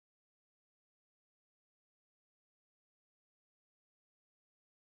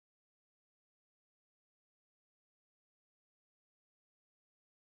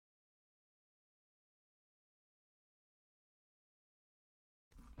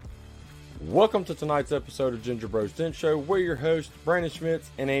Welcome to tonight's episode of Ginger Bros Dent Show. We're your hosts, Brandon Schmitz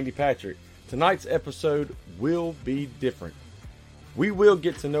and Andy Patrick. Tonight's episode will be different. We will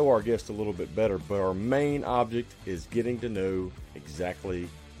get to know our guest a little bit better, but our main object is getting to know exactly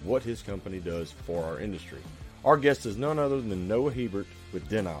what his company does for our industry. Our guest is none other than Noah Hebert with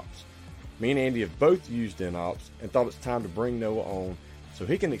DentOps. Me and Andy have both used DentOps and thought it's time to bring Noah on so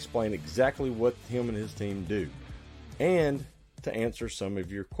he can explain exactly what him and his team do and to answer some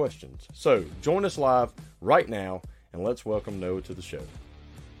of your questions. So join us live right now and let's welcome Noah to the show.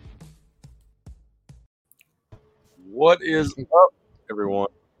 What is up, everyone?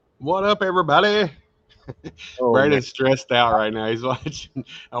 What up, everybody? Oh, Brandon's stressed out right now. He's watching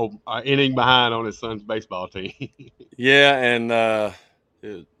an inning behind on his son's baseball team. Yeah, and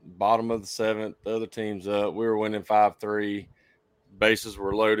bottom of the seventh, the other team's up. We were winning 5-3. Bases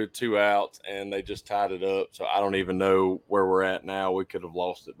were loaded, 2 outs, and they just tied it up. So I don't even know where we're at now. We could have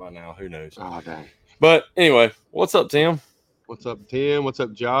lost it by now. Who knows? Oh, dang. But anyway, what's up, Tim? What's up, Tim? What's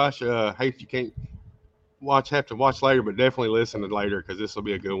up, Josh? Hey, if you can't have to watch later, but definitely listen to later because this will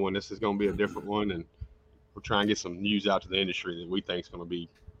be a good one. This is going to be a different one, and we're trying to get some news out to the industry that we think is going to be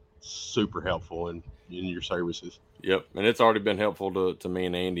super helpful in your services. Yep, and it's already been helpful to me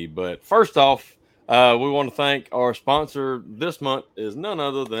and Andy. But first off, we want to thank our sponsor this month is none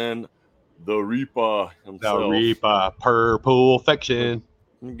other than the Reaper himself. The Reaper Purple Fiction.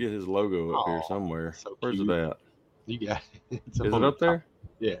 Let me get his logo up here somewhere. So where's cute. it at? You got it. Is it up there?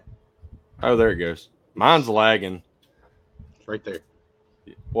 Yeah. Oh, there it goes. Mine's lagging. It's right there.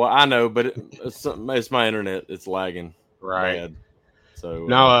 Well, I know, but it's my internet. It's lagging. Right. Bad. So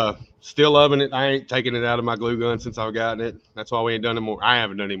No, still loving it. I ain't taking it out of my glue gun since I've gotten it. That's why we ain't done any more. I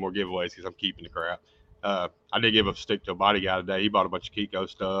haven't done any more giveaways because I'm keeping the crap. I did give a stick to a body guy today. He bought a bunch of Kiko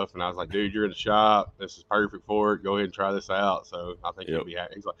stuff, and I was like, "Dude, you're in the shop. This is perfect for it. Go ahead and try this out." So I think he'll be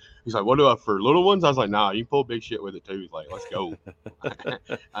happy. He's like, "What do I for little ones?" I was like, "Nah, you can pull big shit with it too." He's like, "Let's go."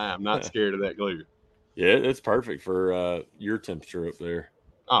 I am not scared of that glue. Yeah, it's perfect for your temperature up there.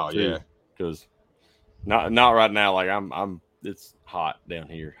 Oh too, yeah, because not right now. Like I'm. It's hot down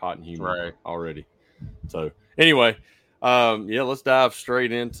here, hot and humid already. So anyway, yeah, let's dive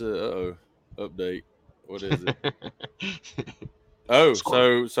straight into update. What is it?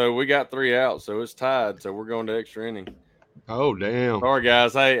 So we got 3 outs, so it's tied. So we're going to extra inning. Oh damn! Sorry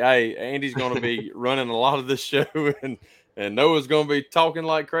guys. Hey, Andy's going to be running a lot of this show, and Noah's going to be talking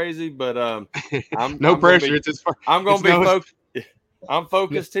like crazy. But I'm pressure. I'm going to be focused. I'm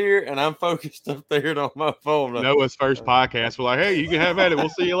focused here, and I'm focused up there on my phone. Noah's first podcast. We're like, hey, you can have at it. We'll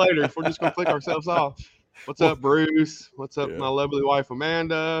see you later. If we're just going to click ourselves off. What's up, Bruce? What's up, my lovely wife,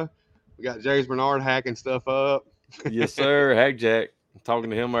 Amanda? We got James Bernard hacking stuff up. Yes, sir. Hack Jack. I'm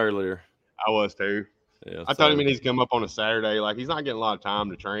talking to him earlier. I was, too. Yeah, I told him he needs to come up on a Saturday. Like, he's not getting a lot of time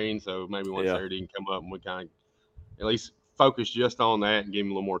to train, so maybe one Saturday he can come up and we kind of at least focus just on that and give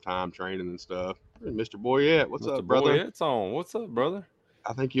him a little more time training and stuff. Mr. Boyette, what's up, brother? Boyette's on. What's up, brother?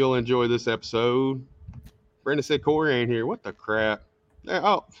 I think you'll enjoy this episode. Brenda said Corey ain't here. What the crap?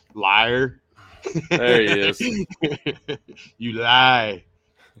 Oh, liar. There he is. You lie.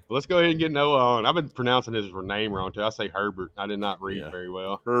 Well, let's go ahead and get Noah on. I've been pronouncing his name wrong, too. I say Herbert. I did not read very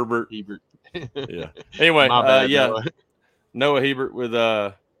well. Hebert. Yeah. Anyway, bad, Noah. Noah Hebert with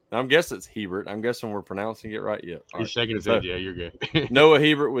I'm guessing it's Hebert. I'm guessing we're pronouncing it right. Yeah. He's shaking his head. Yeah, you're good. Noah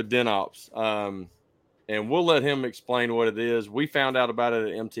Hebert with DentOps. And we'll let him explain what it is. We found out about it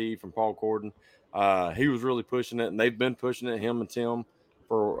at MTE from Paul Corden. He was really pushing it, and they've been pushing it, him and Tim,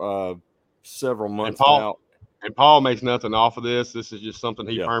 for several months now. And Paul makes nothing off of this. This is just something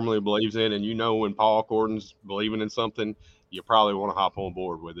he firmly believes in. And when Paul Corden's believing in something, you probably want to hop on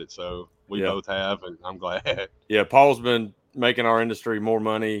board with it. So we both have, and I'm glad. Yeah, Paul's been making our industry more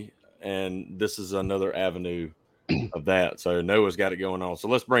money, and this is another avenue of that. So Noah's got it going on. So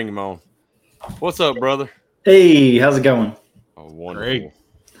let's bring him on. What's up, brother? Hey, how's it going? Oh, wonderful.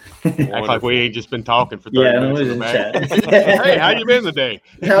 Act like we ain't just been talking for 30 minutes. In the chat. Hey, how you been today?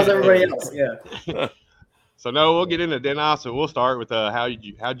 How's everybody else? Yeah. So no, we'll get into DentOps. So we'll start with how'd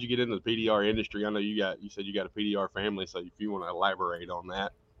you get into the PDR industry? I know you said you got a PDR family, so if you want to elaborate on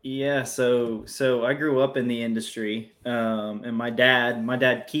that. Yeah, so I grew up in the industry, and my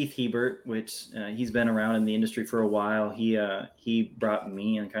dad Keith Hebert, which he's been around in the industry for a while. He brought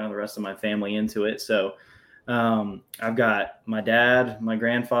me and kind of the rest of my family into it. So I've got my dad, my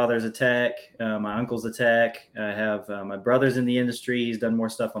grandfather's a tech, my uncle's a tech. I have my brother's in the industry. He's done more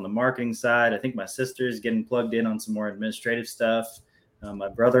stuff on the marketing side. I think my sister's getting plugged in on some more administrative stuff. My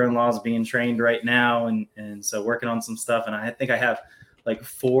brother-in-law is being trained right now, and so working on some stuff. And I think I have like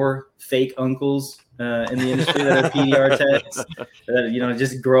 4 fake uncles in the industry that are PDR techs that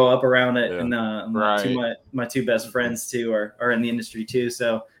just grow up around it. Yeah. And Right. my 2 best friends too are in the industry too.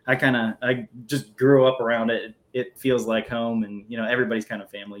 So I just grew up around it. It feels like home, and everybody's kind of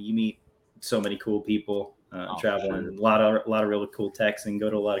family. You meet so many cool people traveling, sure. a lot of really cool techs, and go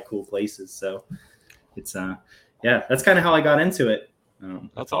to a lot of cool places. So it's that's kind of how I got into it.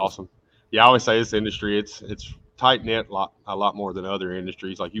 That's awesome. Yeah, I always say this industry, it's tight knit a lot more than other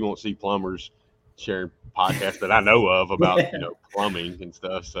industries. Like you won't see plumbers sharing podcasts that I know of about plumbing and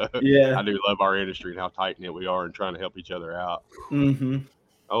stuff. So Yeah. I do love our industry and how tight knit we are and trying to help each other out. Mm-hmm.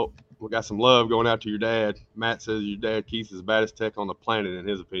 Oh, we got some love going out to your dad. Matt says your dad Keith is the baddest tech on the planet in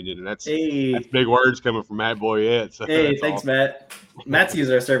his opinion, and that's big words coming from Matt Boyette. So hey, that's thanks, awesome. Matt. Matt's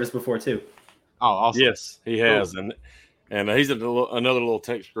used our service before too. Oh, awesome. Yes, he has, and he's in another little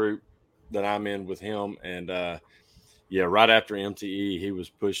text group that I'm in with him, and right after MTE, he was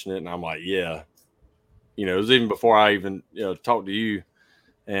pushing it, and I'm like, yeah, it was even before I even talked to you,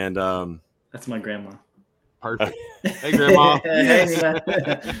 and that's my grandma. Perfect. Hey, Grandma.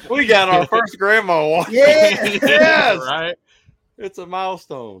 Yes. We got our first grandma watching. Yeah. Yes. Right. It's a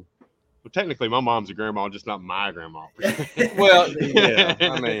milestone. Well, technically, my mom's a grandma, just not my grandma. Well, yeah.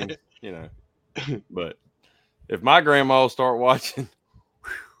 I mean, but if my grandma start watching,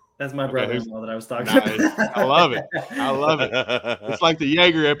 that's my brother-in-law that I was talking about. I love it. It's like the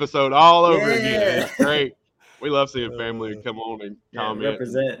Jaeger episode all over again. It's great. We love seeing family come on and comment,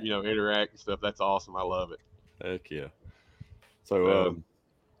 represent, and, interact and stuff. That's awesome. I love it. Heck yeah. So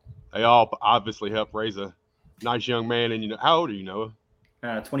they all obviously help raise a nice young man. And how old are you, Noah?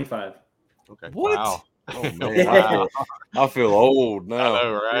 25. Okay. What? Wow. Oh man, wow. I feel old now. I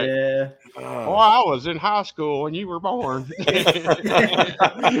know, right? Yeah. Oh, I was in high school when you were born.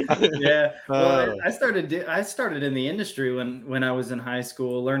 Yeah. Well, I started in the industry when I was in high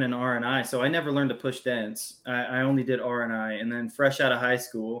school learning R&I. So I never learned to push dents. I only did R&I, and then fresh out of high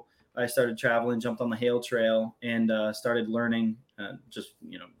school, I started traveling, jumped on the hail trail, and started learning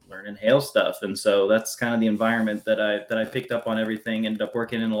learning hail stuff. And so that's kind of the environment that I picked up on everything. Ended up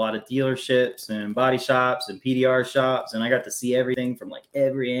working in a lot of dealerships and body shops and PDR shops, and I got to see everything from like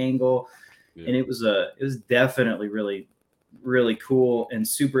every angle. Yeah. And it was definitely really, really cool and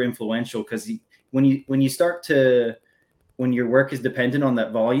super influential, because when your work is dependent on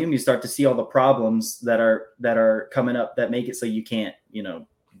that volume, you start to see all the problems that are coming up that make it so you can't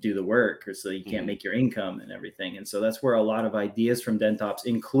do the work, or so you can't make your income and everything. And so that's where a lot of ideas from DentOps,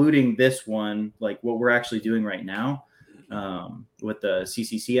 including this one, like what we're actually doing right now with the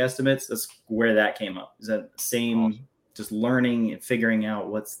CCC estimates, that's where that came up. Is that same awesome. Just learning and figuring out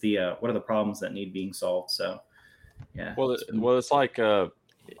what are the problems that need being solved. So yeah. Well, it's like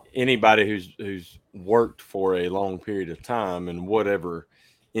anybody who's worked for a long period of time in whatever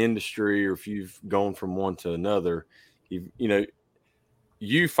industry, or if you've gone from one to another,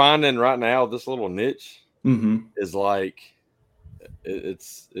 you finding right now this little niche is like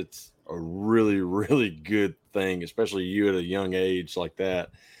it's a really, really good thing, especially you at a young age like that.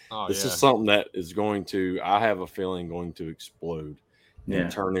 This is something that is going to, I have a feeling, going to explode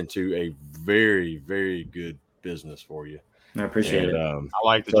and turn into a very, very good business for you. I appreciate it. I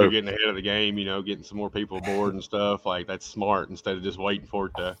like that you're getting ahead of the game, getting some more people aboard and stuff. Like, that's smart, instead of just waiting for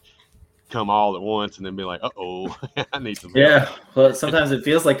it to come all at once and then be like, uh-oh, I need some help. Yeah, well, sometimes it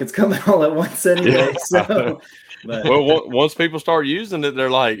feels like it's coming all at once anyway. So, well, once people start using it, they're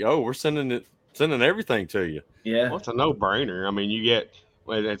like, oh, we're sending everything to you. Yeah, well, it's a no-brainer. I mean, you get,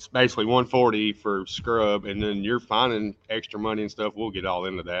 it's basically $140 for scrub, and then you're finding extra money and stuff. We'll get all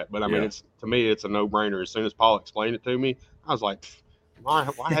into that, but I mean, to me, it's a no-brainer. As soon as Paul explained it to me, I was like, why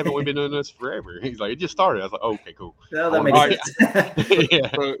haven't we been doing this forever? He's like, it just started. I was like, oh, okay, cool. No, that makes sense.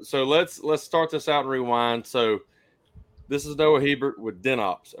 Yeah. So let's start this out and rewind. So this is Noah Hebert with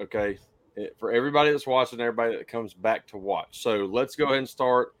DentOps. Okay, for everybody that's watching, everybody that comes back to watch. So let's go ahead and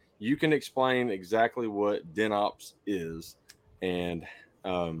start. You can explain exactly what DentOps is, and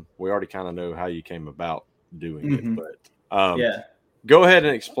we already kind of know how you came about doing it, but go ahead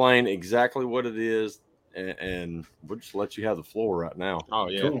and explain exactly what it is. And we'll just let you have the floor right now. Oh,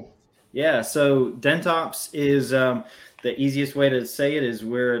 yeah. Cool. Yeah. So DentOps is the easiest way to say it is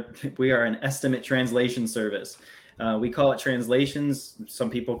we are an estimate translation service. We call it translations. Some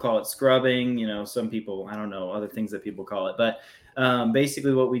people call it scrubbing. Some people, I don't know, other things that people call it. But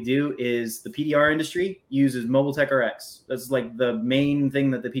basically what we do is the PDR industry uses Mobile Tech RX. That's like the main thing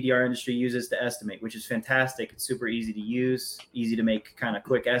that the PDR industry uses to estimate, which is fantastic. It's super easy to use, easy to make kind of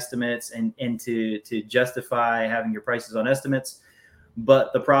quick estimates and to justify having your prices on estimates.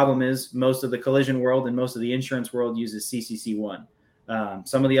 But the problem is most of the collision world and most of the insurance world uses CCC1.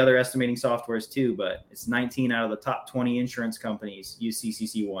 Some of the other estimating softwares too, but it's 19 out of the top 20 insurance companies use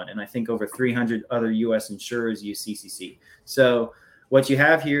CCC1. And I think over 300 other US insurers use CCC. So what you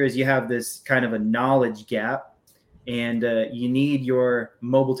have here is you have this kind of a knowledge gap, and you need your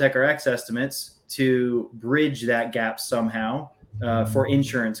Mobile Tech RX estimates to bridge that gap somehow for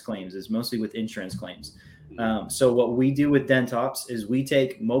insurance claims, is mostly with insurance claims. So what we do with DentOps is we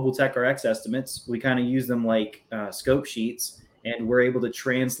take Mobile Tech RX estimates, we kind of use them like scope sheets, and we're able to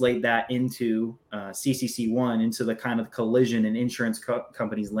translate that into CCC1, into the kind of collision and insurance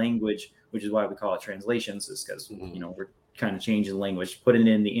companies language, which is why we call it translations, is because we're kind of changing language, putting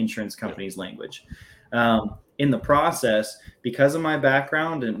it in the insurance company's language. In the process, because of my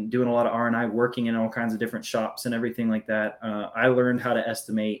background and doing a lot of R&I, working in all kinds of different shops and everything like that, I learned how to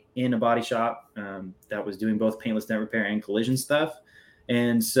estimate in a body shop that was doing both paintless dent repair and collision stuff.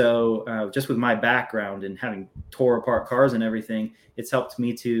 And so just with my background and having tore apart cars and everything, it's helped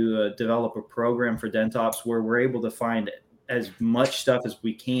me to develop a program for DentOps where we're able to find as much stuff as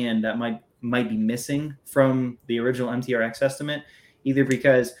we can that might be missing from the original MTRX estimate, either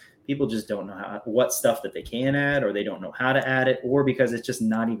because people just don't know what stuff that they can add, or they don't know how to add it, or because it's just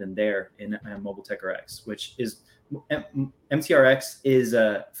not even there in Mobile Tech RX, which is MTRX is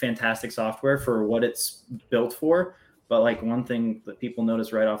a fantastic software for what it's built for. But like one thing that people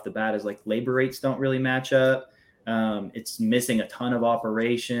notice right off the bat is like labor rates don't really match up. It's missing a ton of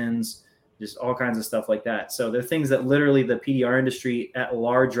operations, just all kinds of stuff like that. So there are things that literally the PDR industry at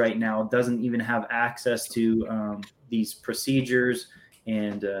large right now doesn't even have access to, these procedures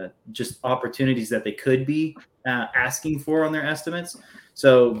and just opportunities that they could be asking for on their estimates.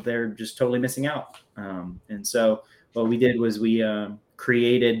 So they're just totally missing out. And so what we did was we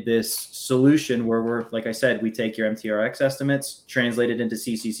created this solution where we're, like I said, we take your MTRX estimates, translate it into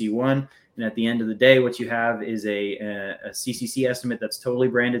CCC1. And at the end of the day, what you have is a CCC estimate that's totally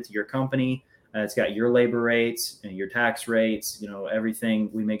branded to your company. It's got your labor rates and your tax rates, everything.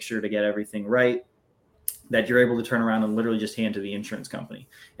 We make sure to get everything right, that you're able to turn around and literally just hand to the insurance company.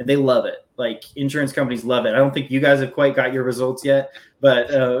 And they love it. Like, insurance companies love it. I don't think you guys have quite got your results yet, but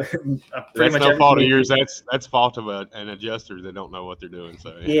that's no fault of yours. That's fault of an adjuster that don't know what they're doing.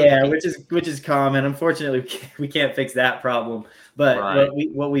 So yeah, which is common. Unfortunately, we can't fix that problem. But right.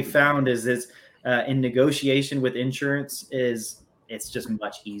 what we found is in negotiation with insurance it's just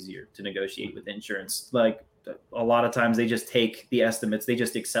much easier to negotiate with insurance. Like, a lot of times they just take the estimates, they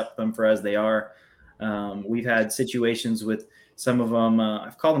just accept them for as they are. We've had situations with some of them.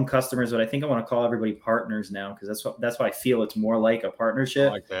 I've called them customers, but I think I want to call everybody partners now, because that's what I feel it's more like a partnership.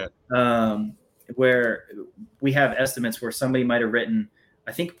 I like that. Where we have estimates where somebody might have written,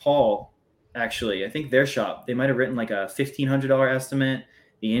 I think their shop, they might have written like a $1,500 estimate.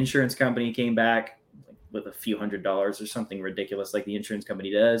 The insurance company came back with a few $100s or something ridiculous, like the insurance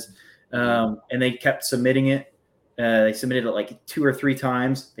company does, and they kept submitting it. They submitted it like 2 or 3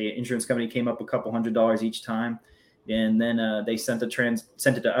 times. The insurance company came up a couple $100s each time. And then they sent it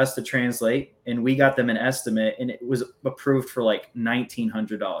to us to translate, and we got them an estimate, and it was approved for like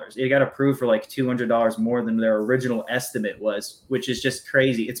 $1,900. It got approved for like $200 more than their original estimate was, which is just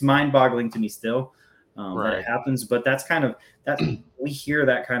crazy. It's mind-boggling to me still that it happens, but that's we hear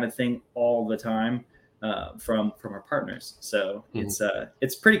that kind of thing all the time from our partners. So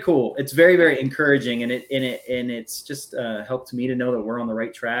it's pretty cool. It's very, very encouraging, and it's just helped me to know that we're on the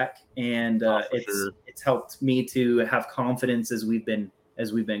right track, and it's helped me to have confidence as we've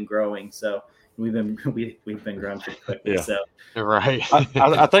been growing. So we've been growing pretty quickly. Yeah. So right.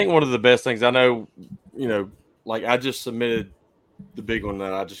 I think one of the best things, I know, like I just submitted the big one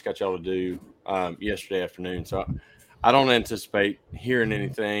that I just got y'all to do yesterday afternoon. So I don't anticipate hearing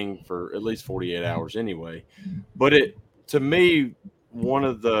anything for at least 48 hours anyway. But to me, one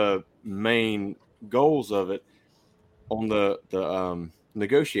of the main goals of it on the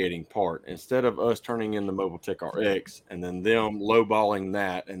negotiating part, instead of us turning in the Mobile Tech RX and then them lowballing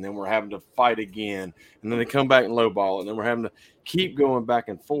that, and then we're having to fight again, and then they come back and lowball it, and then we're having to keep going back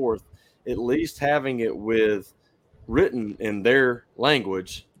and forth, at least having it written in their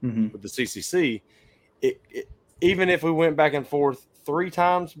language with the CCC, even if we went back and forth 3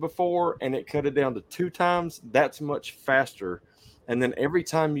 times before and it cut it down to 2 times, that's much faster. And then every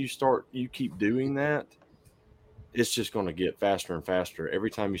time you keep doing that, it's just going to get faster and faster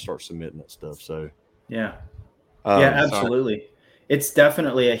every time you start submitting that stuff. So yeah, absolutely. It's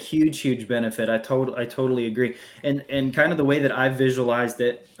definitely a huge benefit. I totally agree. And kind of the way that I've visualized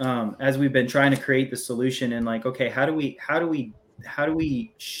it, as we've been trying to create the solution, and like, okay, how do we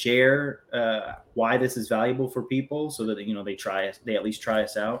share why this is valuable for people, so that they at least try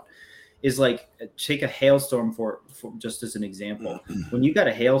us out, is like, take a hailstorm for just as an example. When you got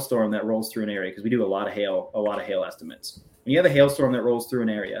a hailstorm that rolls through an area, because we do a lot of hail estimates. When you have a hailstorm that rolls through an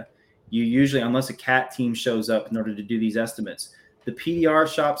area, you usually, unless a CAT team shows up in order to do these estimates, the PDR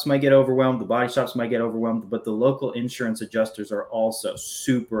shops might get overwhelmed, the body shops might get overwhelmed, but the local insurance adjusters are also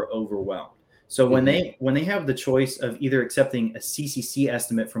super overwhelmed. So when they have the choice of either accepting a CCC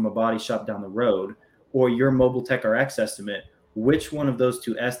estimate from a body shop down the road or your Mobile Tech RX estimate, which one of those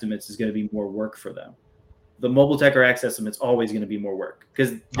two estimates is going to be more work for them? The Mobile Tech RX estimate's always going to be more work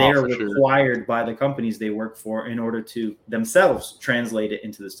because they are required by the companies they work for in order to themselves translate it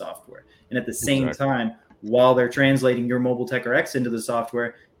into the software. And at the same time, while they're translating your Mobile Tech RX into the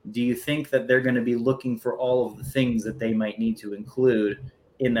software, do you think that they're going to be looking for all of the things that they might need to include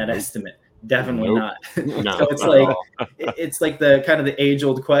in that estimate? Definitely not. No, so it's like the kind of the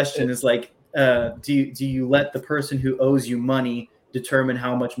age-old question is like, do you let the person who owes you money determine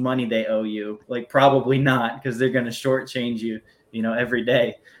how much money they owe you? Like, probably not, because they're going to shortchange you, every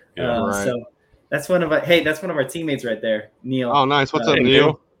day. So that's one of our teammates right there, Neil. Oh, nice. What's up,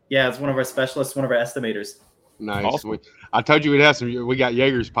 Neil? Yeah, it's one of our specialists, one of our estimators. Nice. Awesome. I told you we'd have some. We got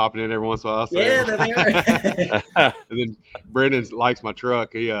Jaegers popping in every once in a while. So. Yeah, there they are. And then Brendan likes my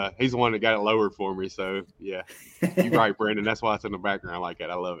truck. He's the one that got it lowered for me. So yeah, you're right, Brendan. That's why it's in the background like that.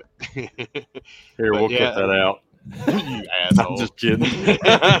 I love it. Here, we'll cut that out. You asshole. I'm just kidding.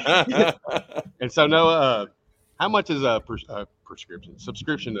 And so Noah, how much is a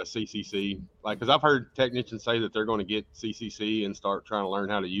subscription to CCC? Like, because I've heard technicians say that they're going to get CCC and start trying to learn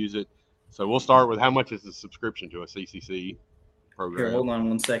how to use it. So we'll start with how much is the subscription to a CCC program? Here, hold on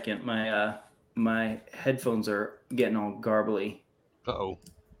one second. My headphones are getting all garbly. Uh-oh.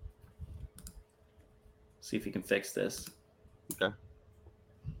 See if you can fix this. Okay.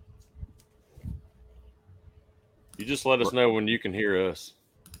 You just let us know when you can hear us.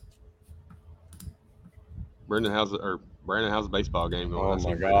 Brandon, how's the baseball game going? Oh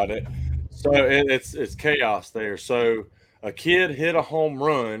my God! It's chaos there. So a kid hit a home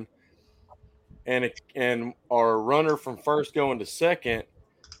run, and our runner from first going to second,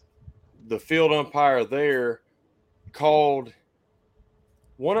 the field umpire there called.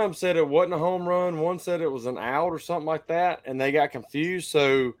 One of them said it wasn't a home run. One said it was an out or something like that, and they got confused.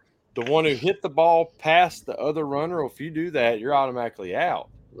 So the one who hit the ball past the other runner, if you do that, you're automatically out.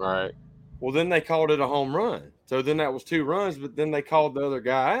 Right. Well, then they called it a home run. So then that was 2 runs, but then they called the other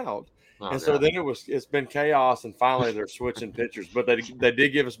guy out. So then it's been chaos, and finally they're switching pitchers. But they did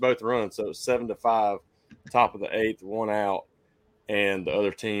give us both runs, so it was 7-5, top of the 8th, 1 out, and the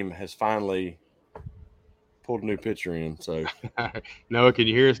other team has finally pulled a new pitcher in. So Noah, can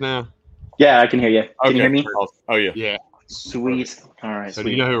you hear us now? Yeah, I can hear you. Can you hear me? Oh yeah. Yeah. Sweet. All right. So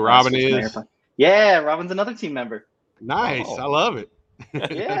do you know who Robin is? Yeah, Robin's another team member. Nice. Oh. I love it. Yeah.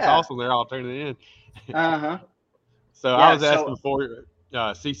 It's awesome. They're all turning in. So Yeah, I was asking for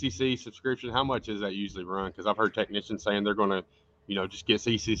CCC subscription. How much does that usually run? Because I've heard technicians saying they're going to, just get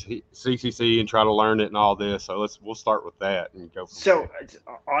CCC and try to learn it and all this. So we'll start with that and go.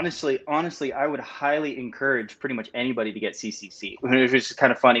 Honestly, I would highly encourage pretty much anybody to get CCC. It's just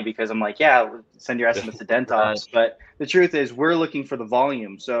kind of funny because I'm like, yeah, send your estimates to DentOps. Right. But the truth is we're looking for the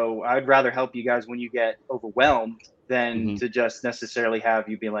volume. So I'd rather help you guys when you get overwhelmed than to just necessarily have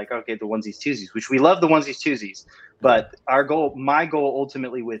you be like, okay, the onesies, twosies, which we love the onesies, twosies. But my goal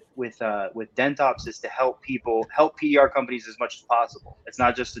ultimately with DentOps is to help PDR companies as much as possible. It's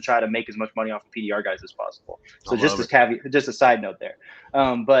not just to try to make as much money off of PDR guys as possible. So just a side note there.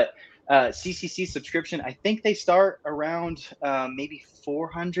 But CCC subscription, I think they start around maybe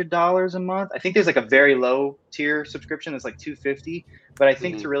 $400 a month. I think there's like a very low tier subscription that's like $250. But I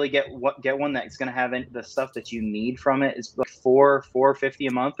think to really get one that's going to have the stuff that you need from it is like $450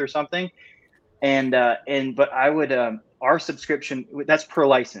 a month or something. But I would our subscription, that's per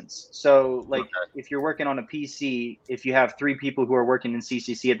license. So like if you're working on a PC, if you have 3 people who are working in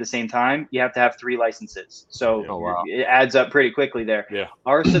CCC at the same time, you have to have 3 licenses. So it adds up pretty quickly there. Yeah.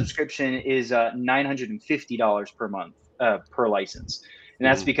 Our subscription is $950 per month per license. And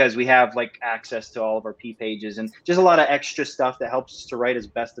that's because we have like access to all of our P pages and just a lot of extra stuff that helps us to write as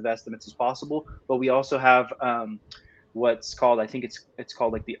best of estimates as possible. But we also have what's called, I think it's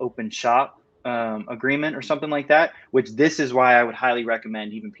called like the open shop agreement or something like that, which this is why I would highly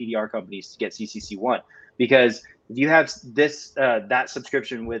recommend even PDR companies to get CCC1, because if you have that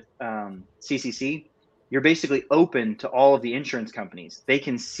subscription with CCC, you're basically open to all of the insurance companies. They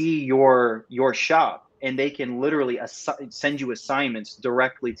can see your shop and they can literally send you assignments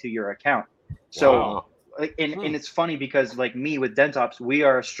directly to your account. So and it's funny because like me with DentOps, we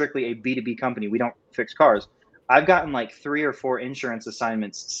are strictly a B2B company. We don't fix cars. I've gotten like 3 or 4 insurance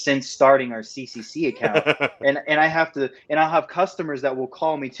assignments since starting our CCC account. And I'll have customers that will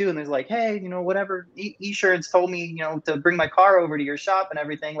call me too. And they're like, hey, whatever, Esurance told me, to bring my car over to your shop and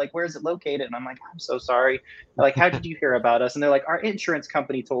everything. Like, where is it located? And I'm like, I'm so sorry. They're like, how did you hear about us? And they're like, our insurance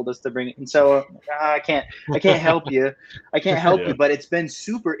company told us to bring it. And so I can't help you. I can't help you. But it's been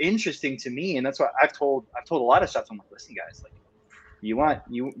super interesting to me. And that's why I've told a lot of shops, I'm like, listen, guys, like, you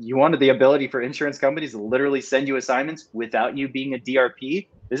wanted the ability for insurance companies to literally send you assignments without you being a DRP.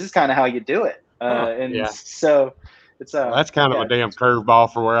 This is kind of how you do it. So it's well, that's kind of a damn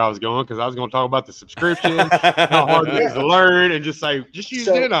curveball for where I was going, because I was going to talk about the subscription, how hard it is to learn, and just use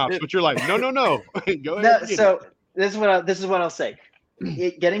DentOps. But you're like, no. Go ahead. So this is what I'll say.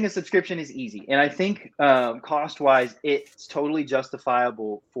 Getting a subscription is easy, and I think cost-wise, it's totally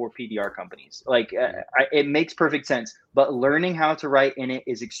justifiable for PDR companies. Like it makes perfect sense, but learning how to write in it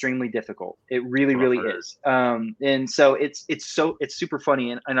is extremely difficult. It really is. And so it's super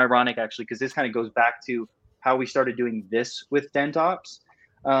funny and ironic, actually, because this kind of goes back to how we started doing this with DentOps,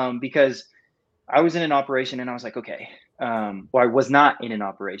 because I was in an operation and I was like, okay, I was not in an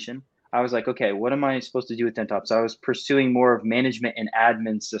operation. I was like, okay, what am I supposed to do with DentOps? I was pursuing more of management and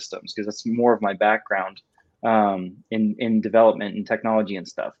admin systems because that's more of my background in development and technology and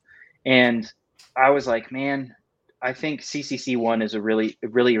stuff. And I was like, man, I think CCC1 is a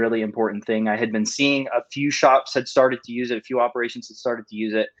really important thing. I had been seeing a few shops had started to use it, a few operations had started to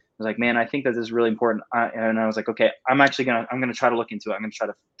use it. I was like, man, I think that this is really important. And I was like, okay, I'm gonna try to look into it. I'm gonna try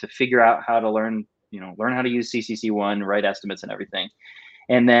to figure out how to learn how to use CCC1, write estimates and everything.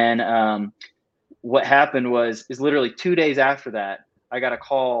 And then what happened is literally 2 days after that, I got a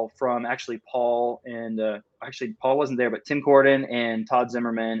call from actually Paul and Paul wasn't there, but Tim Corden and Todd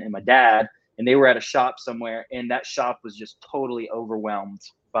Zimmerman and my dad, and they were at a shop somewhere, and that shop was just totally overwhelmed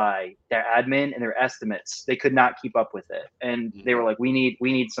by their admin and their estimates. They could not keep up with it, and they were like, "We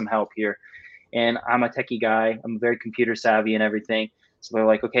need some help here." And I'm a techie guy. I'm very computer savvy and everything. So they're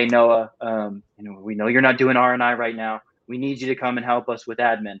like, "Okay, Noah, we know you're not doing R&I right now. We need you to come and help us with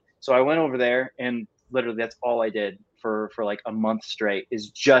admin." So I went over there, and literally that's all I did for like a month straight, is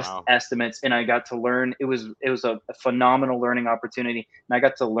just estimates. And I got to learn. It was a phenomenal learning opportunity. And I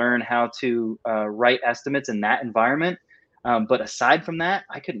got to learn how to write estimates in that environment. But aside from that,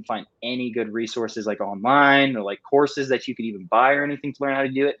 I couldn't find any good resources like online or like courses that you could even buy or anything to learn how to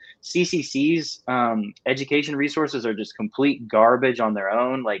do it. CCC's education resources are just complete garbage on their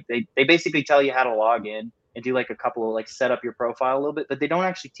own. Like they basically tell you how to log in and do like a couple of like set up your profile a little bit, but they don't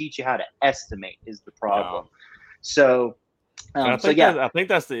actually teach you how to estimate is the problem. So, I think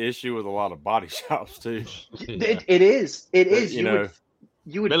that's the issue with a lot of body shops too. It is.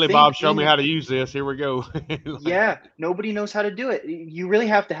 You would Billy Bob, show me how to use this. Here we go. Yeah, nobody knows how to do it. You really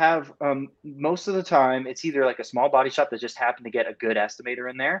have to have, most of the time, it's either like a small body shop that just happened to get a good estimator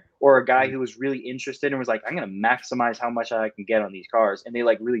in there, or a guy who was really interested and was like, I'm going to maximize how much I can get on these cars. And they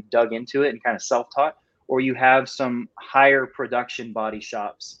like really dug into it and kind of self-taught. Or you have some higher production body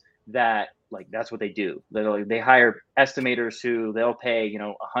shops that like that's what they do. They hire estimators who they'll pay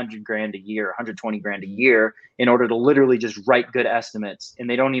 $100,000 a year, $120,000 a year in order to literally just write good estimates, and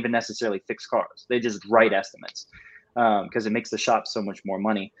they don't even necessarily fix cars. They just write estimates because it makes the shop so much more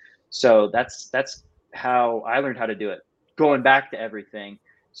money. So that's how I learned how to do it. Going back to everything,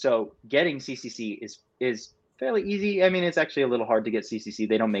 so getting CCC is fairly easy. I mean, it's actually a little hard to get CCC.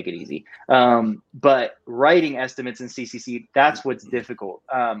 They don't make it easy. But writing estimates in CCC, that's what's difficult.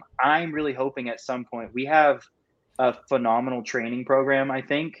 I'm really hoping at some point we have a phenomenal training program, I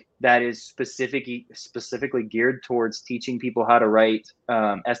think, that is specifically geared towards teaching people how to write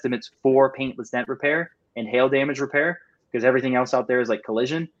estimates for paintless dent repair and hail damage repair, because everything else out there is like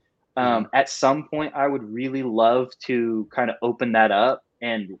collision. At some point, I would really love to kind of open that up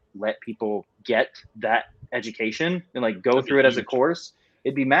and let people get that education and like go through it as a course.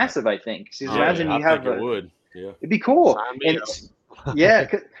 It'd be massive, I think. So imagine you have it would. Yeah, it'd be cool. And yeah,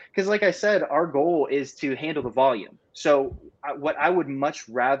 because like I said, our goal is to handle the volume. So what I would much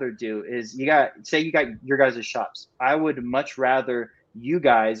rather do is you got your guys' shops. I would much rather you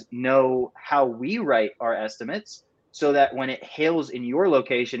guys know how we write our estimates, so that when it hails in your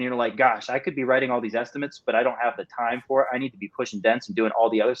location, you're like, gosh, I could be writing all these estimates, but I don't have the time for it. I need to be pushing dents and doing all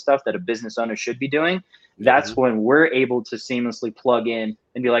the other stuff that a business owner should be doing. That's when we're able to seamlessly plug in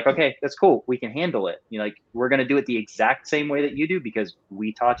and be like, okay, that's cool. We can handle it. We're going to do it the exact same way that you do because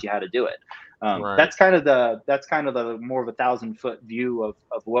we taught you how to do it. Right. That's kind of the more of a 1,000-foot view of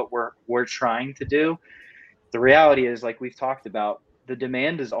what we're trying to do. The reality is, like we've talked about, the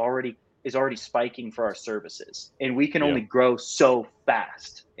demand is already is already spiking for our services, and we can only grow so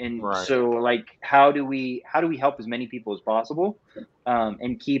fast. And so like, how do we help as many people as possible,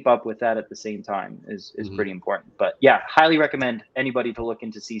 and keep up with that at the same time is pretty important. But yeah, highly recommend anybody to look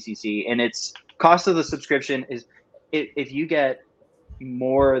into CCC. And its cost of the subscription is, if you get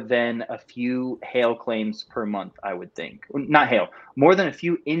more than a few hail claims per month, I would think, not hail, more than a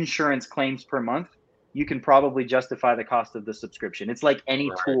few insurance claims per month, you can probably justify the cost of the subscription. It's like any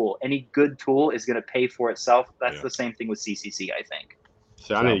tool, any good tool is going to pay for itself. That's the same thing with CCC, I think.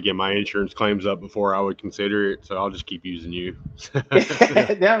 So I need to get my insurance claims up before I would consider it. So I'll just keep using you.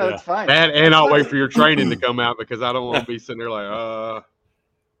 That's fine. And I'll wait for your training to come out, because I don't want to be sitting there like,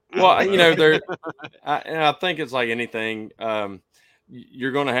 Well, you know, I think it's like anything.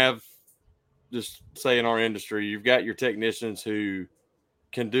 You're going to have, just say in our industry, you've got your technicians who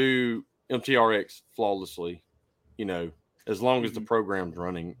can do MTRX flawlessly, you know, as long as the program's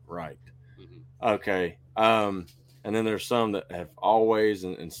running right. Okay. And then there's some that have always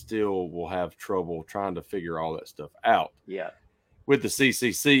and still will have trouble trying to figure all that stuff out. Yeah. With the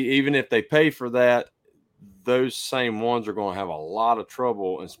CCC, even if they pay for that, those same ones are going to have a lot of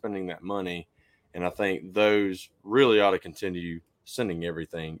trouble in spending that money. And I think those really ought to continue sending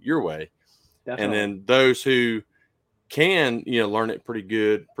everything your way. Definitely. And then those who can, you know, learn it pretty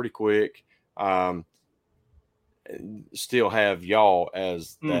good, pretty quick, still have y'all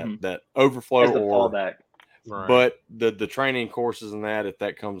as that overflow as the fallback. Right. But the training courses and that, if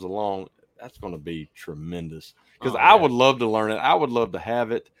that comes along, that's going to be tremendous, because I would love to learn it. I would love to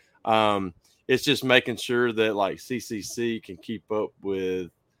have it. It's just making sure that like CCC can keep up with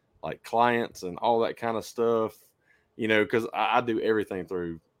like clients and all that kind of stuff, you know, because I do everything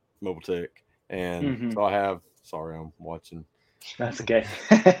through Mobile Tech. And so I have, sorry, I'm watching. That's okay.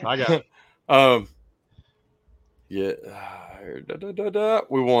 I got it. Yeah.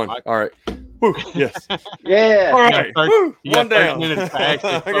 We won. All right. Woo, yes. Yeah. All right. Woo, one down. I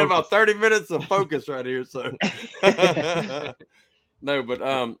got about 30 minutes of focus right here. So no, but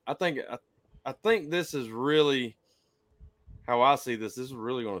I think this is really how I see this. This is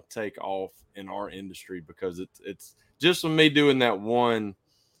really going to take off in our industry, because it's just from me doing that one,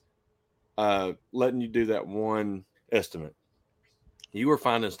 letting you do that one estimate. You were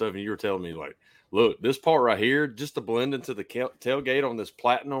finding stuff and you were telling me like, look, this part right here, just to blend into the tailgate on this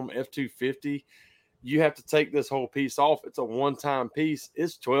Platinum F250, you have to take this whole piece off. It's a one-time piece.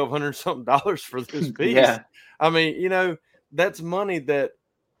 It's $1,200 something for this piece. Yeah. I mean, you know, that's money that,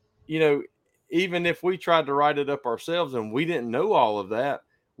 you know, even if we tried to write it up ourselves and we didn't know all of that,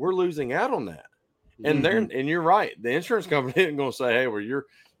 we're losing out on that. And and you're right. The insurance company isn't going to say, hey, well, you're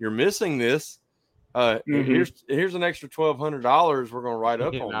missing this. Here's an extra $1,200 we're going to write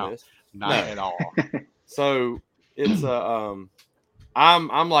up on this. Not at all. So it's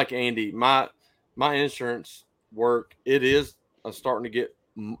I'm like Andy. My insurance work, it is starting to get.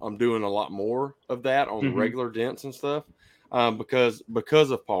 I'm doing a lot more of that on the regular dents and stuff, because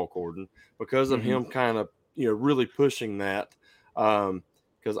of Paul Corden, because of him kind of, you know, really pushing that,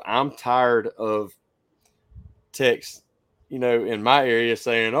 because I'm tired of techs, you know, in my area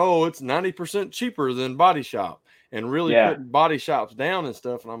saying, oh, it's 90% cheaper than body shop, and really putting body shops down and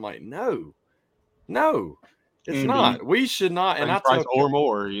stuff. And I'm like, no, it's not. We should not. Same and I price tell or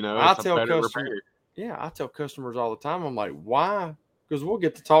more, you know, I tell customers, I tell customers all the time, I'm like, why? Because we'll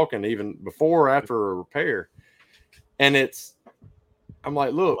get to talking even before or after a repair. And I'm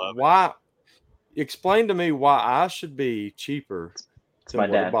like, look, why? Explain to me why I should be cheaper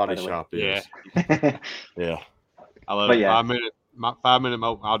than what a body shop is. Yeah. I love it. 5 minute, my 5 minute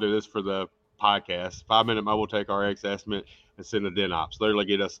mobile. I'll do this for the podcast. 5 minute Mobile Tech RX estimate and send a DentOps. Literally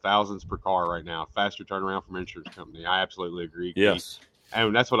get us thousands per car right now. Faster turnaround from insurance company. I absolutely agree. Yes.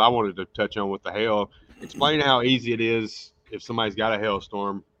 And that's what I wanted to touch on with the hail. Explain how easy it is if somebody's got a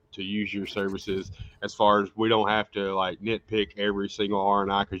hailstorm to use your services, as far as we don't have to like nitpick every single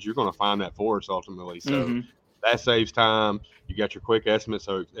R&I, because you're going to find that for us ultimately. So that saves time. You got your quick estimate.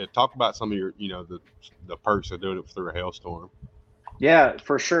 So talk about some of your, you know, the perks of doing it through a hailstorm. Yeah,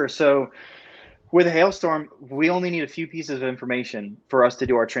 for sure. So with a hailstorm, we only need a few pieces of information for us to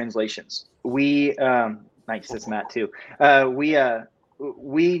do our translations. We, nice, that's Matt too.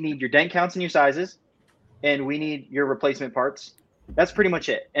 We need your dent counts and your sizes, and we need your replacement parts. That's pretty much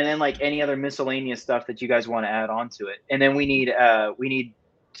it. And then like any other miscellaneous stuff that you guys want to add on to it. And then we need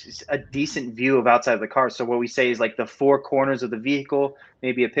a decent view of outside of the car. So what we say is like the four corners of the vehicle,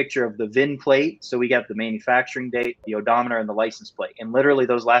 maybe a picture of the VIN plate. So we got the manufacturing date, the odometer, and the license plate. And literally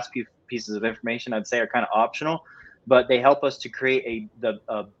those last few pieces of information I'd say are kind of optional, but they help us to create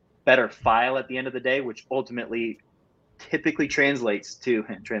a better file at the end of the day, which ultimately typically translates to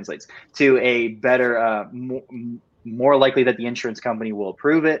a better, more likely that the insurance company will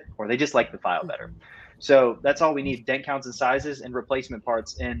approve it, or they just like the file better. So that's all we need: dent counts and sizes and replacement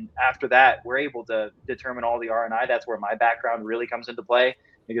parts. And after that, we're able to determine all the R&I. That's where my background really comes into play,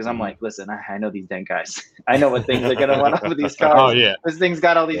 because I'm like, listen, I know these dent guys. I know what things are going to run off of these cars. Oh yeah, this thing's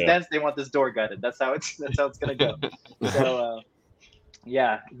got all these dents. They want this door gutted. That's how it's going to go. So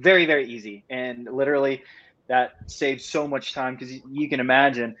yeah, very, very easy. And literally that saves so much time, because you can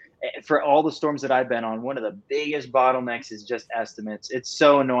imagine, for all the storms that I've been on, one of the biggest bottlenecks is just estimates. It's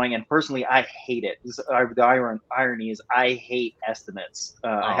so annoying, and personally, I hate it. The irony is, I hate estimates.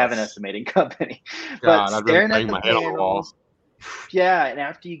 I have an estimating company, but staring at the panels, yeah. And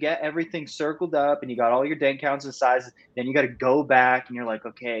after you get everything circled up and you got all your dent counts and sizes, then you got to go back and you're like,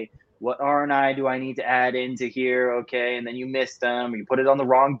 okay, what R&I do I need to add into here? Okay, and then you miss them, or you put it on the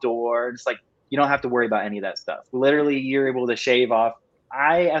wrong door. It's like, you don't have to worry about any of that stuff. Literally, you're able to shave off,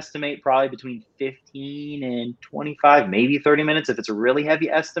 I estimate, probably between 15 and 25, maybe 30 minutes if it's a really heavy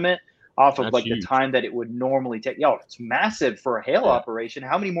estimate, off of the time that it would normally take. It's massive for a hail operation.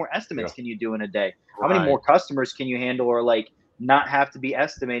 How many more estimates can you do in a day? How many more customers can you handle, or not have to be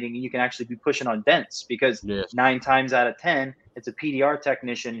estimating, and you can actually be pushing on dents, because 9 times out of 10, it's a PDR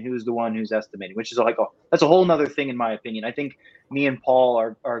technician who's the one who's estimating, which is that's a whole nother thing in my opinion. I think me and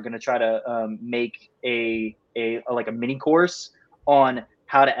Paul are going to try to make a mini course on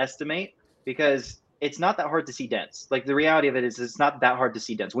how to estimate, because it's not that hard to see dents. Like, the reality of it is, it's not that hard to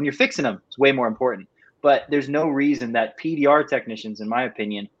see dents. When you're fixing them, it's way more important. But there's no reason that PDR technicians, in my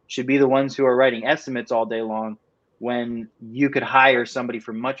opinion, should be the ones who are writing estimates all day long, when you could hire somebody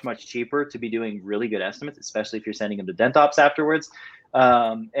for much, much cheaper to be doing really good estimates, especially if you're sending them to DentOps afterwards.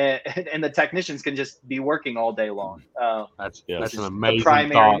 And the technicians can just be working all day long. That's an amazing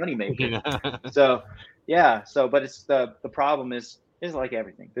primary money maker. But it's the problem is like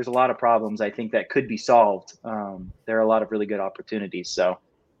everything. There's a lot of problems, I think, that could be solved. There are a lot of really good opportunities. So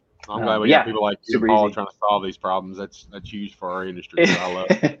I'm glad we got people like you, Paul, trying to solve these problems. That's huge for our industry. So I love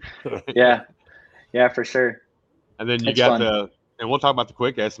it. Yeah, for sure. And then you got and we'll talk about the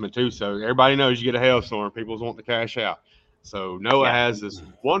quick estimate too. So everybody knows, you get a hailstorm, people's wanting to cash out. So Noah has this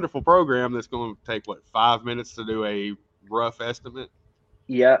wonderful program that's going to take 5 minutes to do a rough estimate.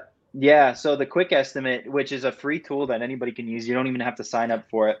 Yeah. So the quick estimate, which is a free tool that anybody can use, you don't even have to sign up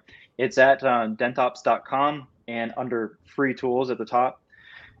for it. It's at dentops.com and under free tools at the top.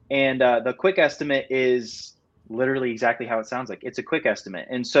 And the quick estimate is literally exactly how it sounds like. It's a quick estimate.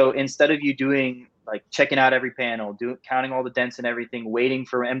 And so instead of you doing checking out every panel, counting all the dents and everything, waiting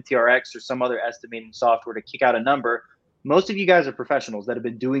for MTRX or some other estimating software to kick out a number, most of you guys are professionals that have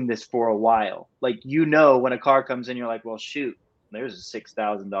been doing this for a while. When a car comes in, you're like, well, shoot, there's a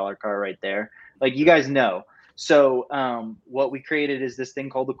 $6,000 car right there. You guys know. So what we created is this thing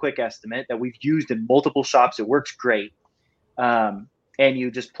called the quick estimate that we've used in multiple shops. It works great. And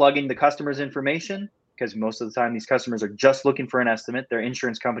you just plug in the customer's information, because most of the time these customers are just looking for an estimate. Their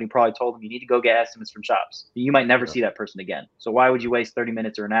insurance company probably told them, you need to go get estimates from shops. You might never see that person again. So why would you waste 30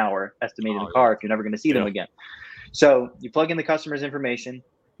 minutes or an hour estimating a car if you're never going to see them again? So you plug in the customer's information,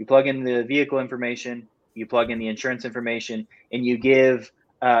 you plug in the vehicle information, you plug in the insurance information, and you give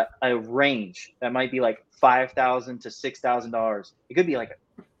a range that might be $5,000 to $6,000. It could be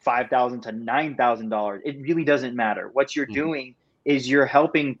 $5,000 to $9,000. It really doesn't matter. What you're doing is you're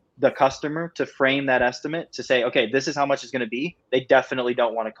helping the customer to frame that estimate to say, okay, this is how much it's going to be. They definitely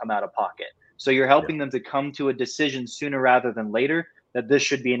don't want to come out of pocket. So you're helping them to come to a decision sooner rather than later that this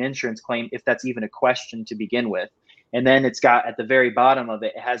should be an insurance claim, if that's even a question to begin with. And then it's got, at the very bottom of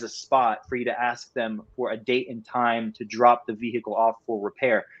it, it has a spot for you to ask them for a date and time to drop the vehicle off for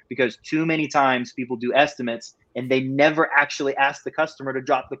repair. Because too many times people do estimates and they never actually ask the customer to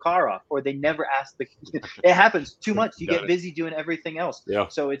drop the car off, or they never ask it happens too much. You get busy doing everything else.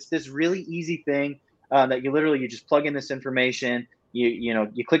 So it's this really easy thing that you just plug in this information,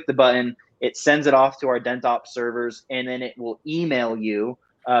 you click the button, it sends it off to our DentOps servers, and then it will email you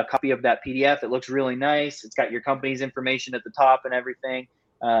a copy of that PDF. It looks really nice. It's got your company's information at the top and everything,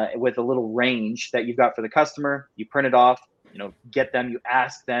 with a little range that you've got for the customer. You print it off, get them, you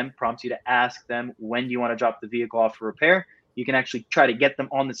ask them, prompts you to ask them, when do you want to drop the vehicle off for repair? You can actually try to get them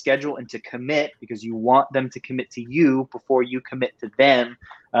on the schedule and to commit, because you want them to commit to you before you commit to them,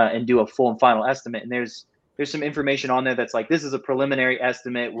 and do a full and final estimate. And there's some information on there that's this is a preliminary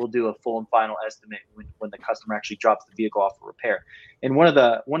estimate. We'll do a full and final estimate when the customer actually drops the vehicle off for repair. And one of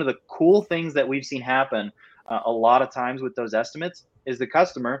the cool things that we've seen happen a lot of times with those estimates is the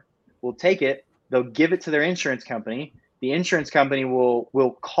customer will take it, they'll give it to their insurance company. The insurance company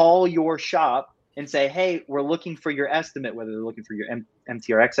will call your shop and say, hey, we're looking for your estimate, whether they're looking for your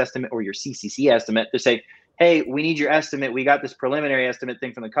MTRX estimate or your CCC estimate. They say, hey, we need your estimate. We got this preliminary estimate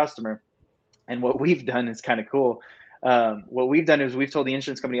thing from the customer. And what we've done is kind of cool. What we've done is we've told the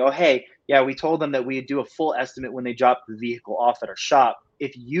insurance company, oh, hey, yeah, we told them that we'd do a full estimate when they drop the vehicle off at our shop.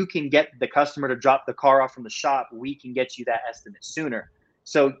 If you can get the customer to drop the car off from the shop, we can get you that estimate sooner.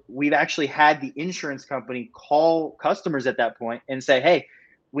 So we've actually had the insurance company call customers at that point and say, hey,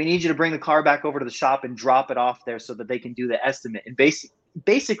 we need you to bring the car back over to the shop and drop it off there so that they can do the estimate, and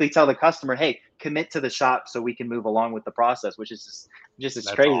basically tell the customer, hey, commit to the shop so we can move along with the process, which is just as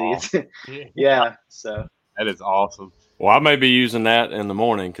crazy. Awesome. Yeah. So that is awesome. Well, I may be using that in the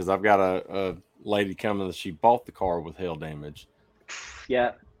morning because I've got a lady coming that she bought the car with hail damage.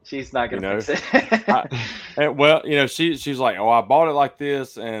 Yeah, she's not going to fix it. Well, she's like, oh, I bought it like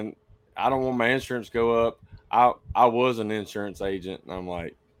this, and I don't want my insurance to go up. I was an insurance agent, and I'm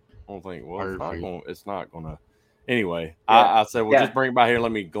like, I don't think, well, it's not going to. Anyway, yeah. I said, well, just bring it by here.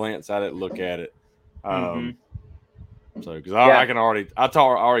 Let me glance at it, look at it. So, because I can already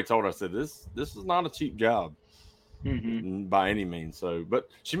told her, I said, this is not a cheap job by any means. So, but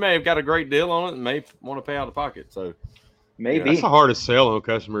she may have got a great deal on it and may want to pay out of pocket. So, maybe that's the hardest sell on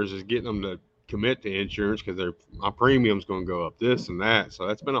customers is getting them to commit to insurance because my premium's going to go up this and that. So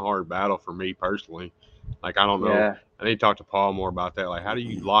that's been a hard battle for me personally. Like, I don't know. Yeah. I need to talk to Paul more about that. Like, how do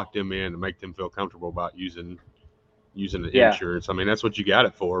you lock them in to make them feel comfortable about using the insurance? I mean, that's what you got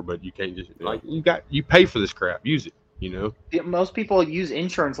it for, but you can't just you pay for this crap. Use it. Most people use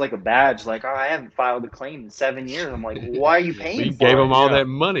insurance like a badge. Like, oh, I haven't filed a claim in 7 years. I'm like, why are you paying for it? You gave them all that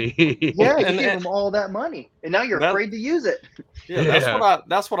money. Yeah, you gave them all that money, and now you're afraid to use it. Yeah,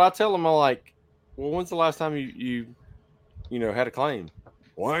 that's what I tell them. I'm like, well, when's the last time you had a claim?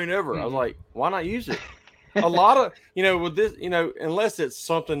 Well, I ain't ever. I was like, why not use it? A lot of with this, unless it's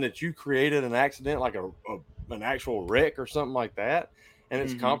something that you created an accident, like an actual wreck or something like that, and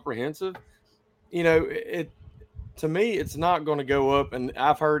it's comprehensive, to me, it's not going to go up. And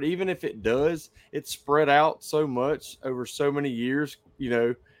I've heard even if it does, it's spread out so much over so many years,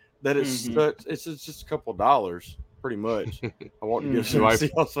 that it's just a couple of dollars, pretty much. I want to give some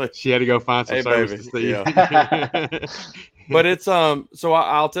she had to go find some services. Yeah. But it's so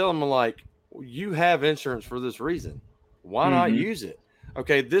I'll tell them, like, you have insurance for this reason. Why not use it?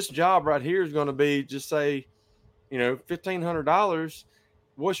 Okay, this job right here is going to be, just say, $1,500.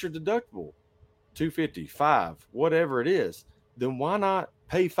 What's your deductible? $250, $500, whatever it is. Then why not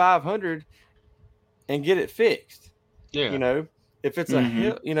pay $500 and get it fixed? Yeah. If it's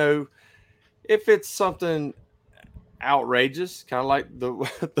if it's something outrageous, kind of like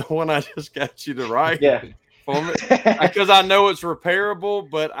the one I just got you to write. Yeah. Because I know it's repairable,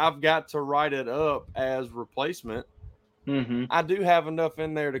 but I've got to write it up as replacement. I do have enough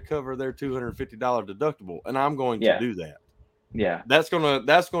in there to cover their $250 deductible, and I'm going to do that. Yeah,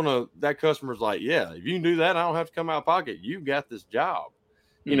 that customer's like, yeah, if you can do that, I don't have to come out of pocket. You got this job.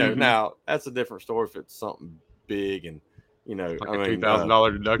 Now that's a different story if it's something big and like $2,000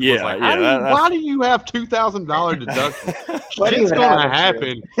 deductible. Yeah, why do you have $2,000 deductible? It's gonna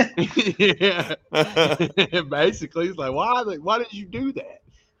happen. Yeah, basically, it's like, why did you do that?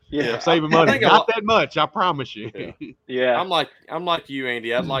 Yeah, saving money, not that much, I promise you. Yeah. I'm like you,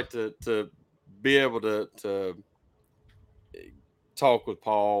 Andy. I'd like to be able to talk with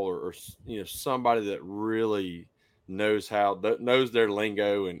Paul or somebody that really knows their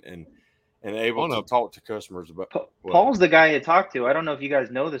lingo and able to talk to customers about. Paul's the guy to talk to. I don't know if you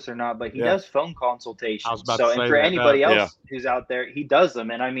guys know this or not, but he does phone consultations. So, and for anybody else who's out there, he does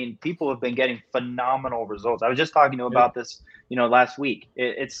them. And I mean, people have been getting phenomenal results. I was just talking to him about this, last week.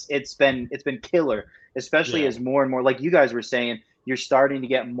 It's been killer, especially as more and more, like you guys were saying, you're starting to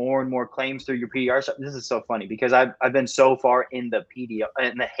get more and more claims through your PDR. This is so funny because I've been so far in the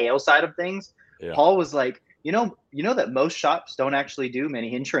hail side of things. Yeah. Paul was like, you know that most shops don't actually do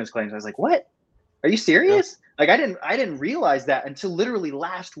many insurance claims. I was like, what? Are you serious? Yeah. Like, I didn't realize that until literally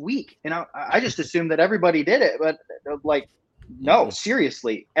last week. And I just assumed that everybody did it, but like, no,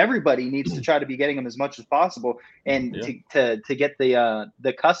 seriously, everybody needs to try to be getting them as much as possible. And to get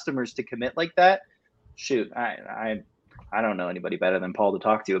the customers to commit like that, shoot, I don't know anybody better than Paul to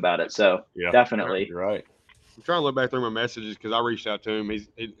talk to about it. So definitely. You're right. I'm trying to look back through my messages because I reached out to him.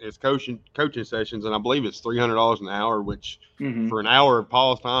 It's coaching sessions, and I believe it's $300 an hour, which for an hour of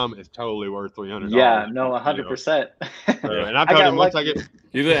Paul's time is totally worth $300. Yeah, no, 100%. And I told him once I get.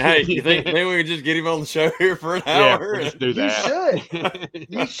 You think maybe we could just get him on the show here for an hour? Yeah, just do that.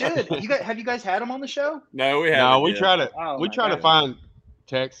 You should. Have you guys had him on the show? No, we haven't. No, we try to find.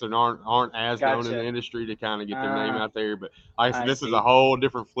 techs that aren't as known in the Gotcha. industry to kind of get their name Ah, out there. But like I said, I this is see. a whole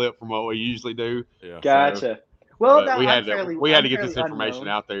different flip from what we usually do. Yeah. Gotcha. Well, But we I'm had to get fairly this information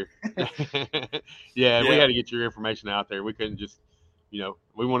unknown. out there. Yeah, we Yeah. had to get your information out there. We couldn't just,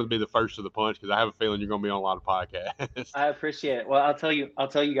 we wanted to be the first to the punch because I have a feeling you're going to be on a lot of podcasts. I appreciate it. Well, I'll tell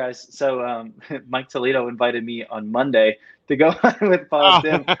you guys. So, Mike Toledo invited me on Monday to go on with Paul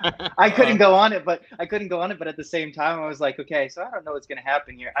and Tim. I couldn't go on it, but at the same time, I was like, okay, so I don't know what's going to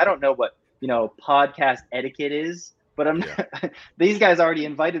happen here. I don't know what podcast etiquette is, but these guys already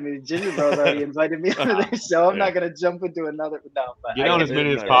invited me. Ginger Bros already invited me for this show. I'm not going to jump into another. No, but get on as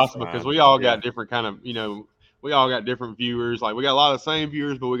many as possible because we all got different kind of, we all got different viewers. Like we got a lot of the same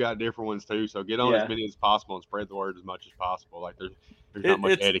viewers, but we got different ones too. So get on as many as possible and spread the word as much as possible. Like there's not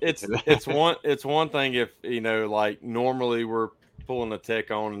much etiquette to that. It's one thing if like normally we're pulling a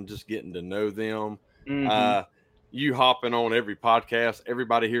tech on and just getting to know them. Mm-hmm. You hopping on every podcast,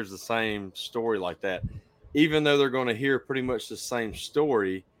 everybody hears the same story like that. Even though they're going to hear pretty much the same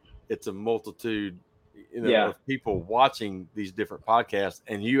story, it's a multitude of people watching these different podcasts,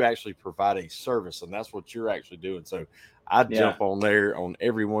 and you actually provide a service, and that's what you're actually doing. So I jump on there on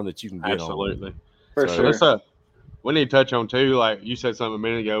every one that you can get Absolutely. For sure. We need to touch on too, like you said something a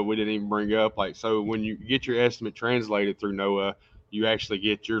minute ago we didn't even bring up. Like, so when you get your estimate translated through Noah, you actually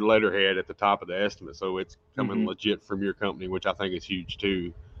get your letterhead at the top of the estimate. So it's coming legit from your company, which I think is huge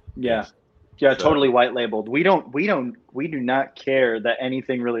too. Yeah. Yeah, totally white labeled. We do not care that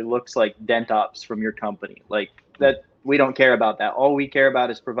anything really looks like DentOps from your company. Like that, we don't care about that. All we care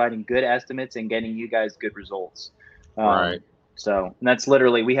about is providing good estimates and getting you guys good results. Right. So and that's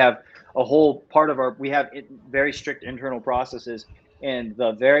literally, we have a whole part of we have very strict internal processes. And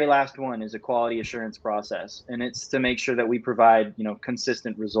the very last one is a quality assurance process. And it's to make sure that we provide,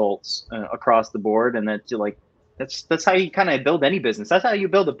 consistent results across the board. And that that's how you kind of build any business. That's how you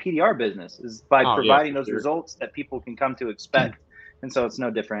build a PDR business, is by providing those results that people can come to expect. And so it's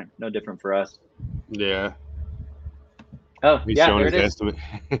no different for us. Yeah. Oh, he's there it is. Estimate.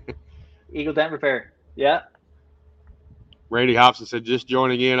 Eagle Dent Repair. Yeah. Randy Hobson said, just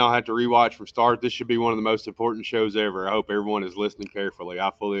joining in, I'll have to rewatch from start. This should be one of the most important shows ever. I hope everyone is listening carefully. I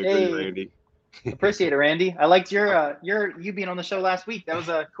fully agree, Randy. Appreciate it, Randy. I liked you being on the show last week. That was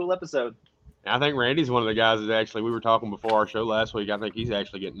a cool episode. I think Randy's one of the guys that actually, we were talking before our show last week. I think he's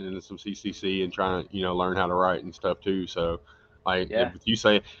actually getting into some CCC and trying to, learn how to write and stuff too. So,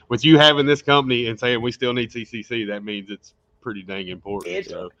 with you having this company and saying we still need CCC, that means it's pretty dang important.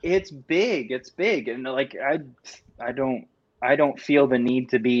 It's big. It's big. And like, I don't feel the need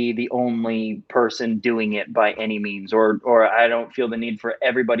to be the only person doing it by any means, or I don't feel the need for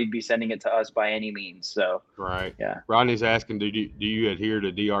everybody to be sending it to us by any means. So right, yeah. Rodney's asking, do you adhere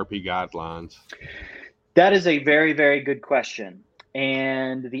to DRP guidelines? That is a very, very good question,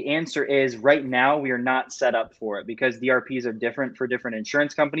 and the answer is right now we are not set up for it because DRPs are different for different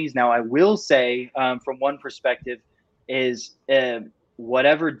insurance companies. Now, I will say, from one perspective, is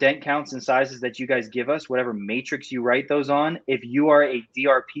whatever dent counts and sizes that you guys give us, whatever matrix you write those on, if you are a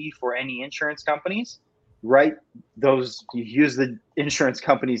DRP for any insurance companies, write those, you use the insurance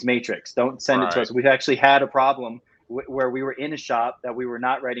company's matrix. Don't send it to us. We've actually had a problem where we were in a shop that we were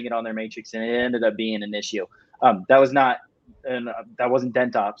not writing it on their matrix, and it ended up being an issue. That wasn't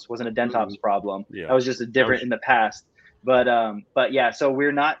DentOps, wasn't a DentOps problem. Yeah. That was just a different in the past. But yeah, so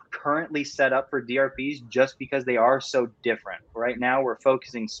we're not currently set up for DRPs just because they are so different. Right now, we're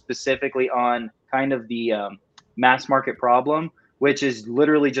focusing specifically on kind of the mass market problem, which is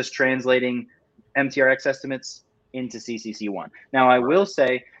literally just translating MTRX estimates into CCC1. Now, I will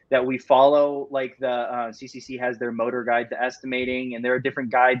say that we follow, like the CCC has their motor guide to estimating, and there are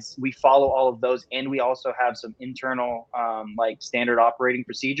different guides. We follow all of those, and we also have some internal like standard operating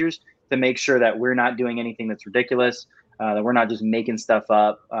procedures to make sure that we're not doing anything that's ridiculous. That we're not just making stuff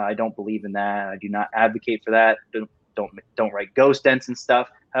up. I don't believe in that. I do not advocate for that. Don't write ghost dents and stuff.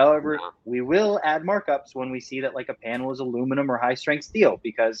 However, we will add markups when we see that like a panel is aluminum or high strength steel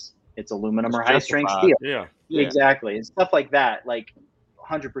because it's aluminum or high strength steel. Yeah, exactly, and stuff like that. Like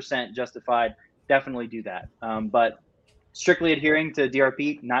 100% justified. Definitely do that. But strictly adhering to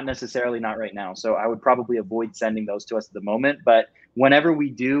DRP, not right now. So I would probably avoid sending those to us at the moment. But whenever we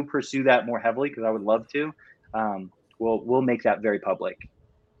do pursue that more heavily, because I would love to. We'll make that very public.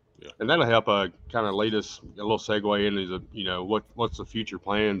 Yeah. And that'll help kind of lead us a little segue into what's the future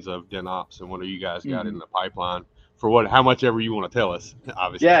plans of DentOps and what do you guys got in the pipeline for how much ever you want to tell us,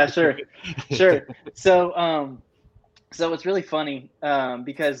 obviously. Yeah, sure. So it's really funny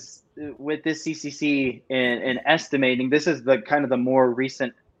because with this CCC and estimating, this is the kind of the more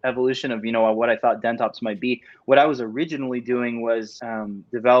recent evolution of, what I thought DentOps might be. What I was originally doing was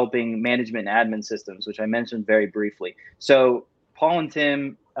developing management and admin systems, which I mentioned very briefly. So Paul and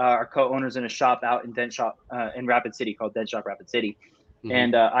Tim are co-owners in a shop out in DentShop in Rapid City called DentShop Rapid City. Mm-hmm.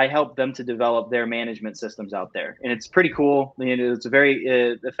 And I helped them to develop their management systems out there. And it's pretty cool. It's a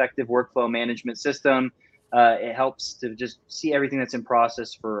very effective workflow management system. It helps to just see everything that's in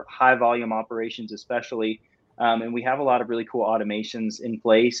process for high volume operations, especially. And we have a lot of really cool automations in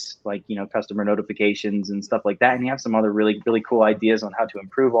place, like, customer notifications and stuff like that. And you have some other really, really cool ideas on how to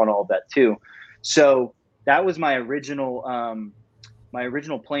improve on all of that too. So that was my original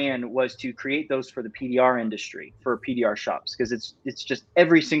plan, was to create those for the PDR industry, for PDR shops, because it's just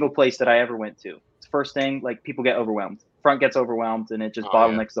every single place that I ever went to. It's first thing, like, people get overwhelmed. Front gets overwhelmed, and it just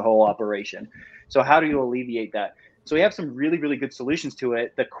bottlenecks the whole operation. So how do you alleviate that? So we have some really, really good solutions to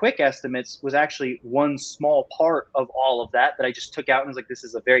it. The quick estimates was actually one small part of all of that I just took out and was like, this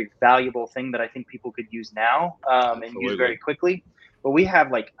is a very valuable thing that I think people could use now and use very quickly. But we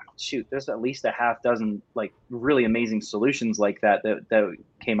have there's at least a half dozen really amazing solutions like that we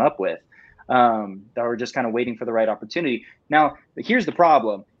came up with that were just kind of waiting for the right opportunity. Now, here's the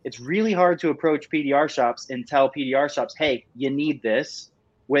problem. It's really hard to approach PDR shops and tell PDR shops, hey, you need this,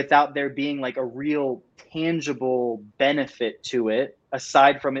 without there being a real tangible benefit to it,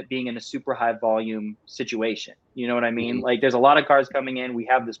 aside from it being in a super high volume situation. You know what I mean? Mm-hmm. There's a lot of cars coming in. We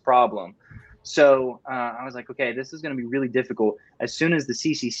have this problem. So I was like, okay, this is going to be really difficult. As soon as the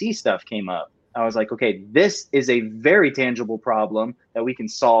CCC stuff came up, I was like, okay, this is a very tangible problem that we can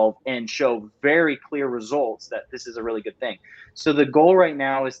solve and show very clear results that this is a really good thing. So the goal right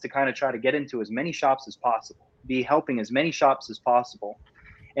now is to kind of try to get into as many shops as possible, be helping as many shops as possible.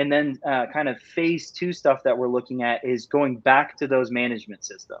 And then kind of phase 2 stuff that we're looking at is going back to those management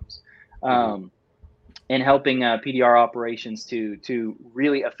systems and helping PDR operations to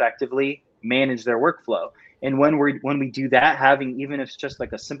really effectively manage their workflow. And when we do that, having, even if it's just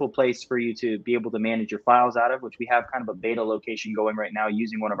a simple place for you to be able to manage your files out of, which we have kind of a beta location going right now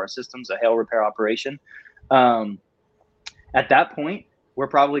using one of our systems, a hail repair operation. At that point, we're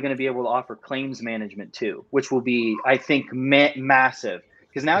probably going to be able to offer claims management too, which will be, I think, massive.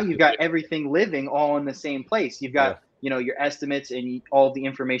 Because now you've got everything living all in the same place. You've got, your estimates and all the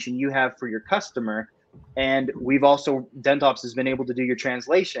information you have for your customer. And we've also, DentOps has been able to do your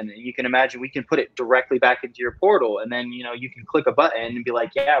translation. And you can imagine we can put it directly back into your portal. And then, you can click a button and be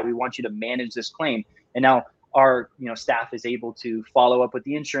like, yeah, we want you to manage this claim. And now our, staff is able to follow up with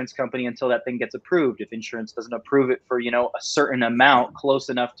the insurance company until that thing gets approved. If insurance doesn't approve it for, a certain amount close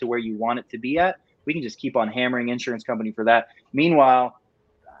enough to where you want it to be at, we can just keep on hammering insurance company for that. Meanwhile,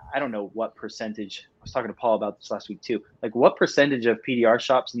 I don't know what percentage, I was talking to Paul about this last week too. What percentage of PDR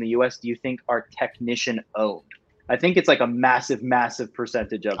shops in the US do you think are technician owned? I think it's a massive, massive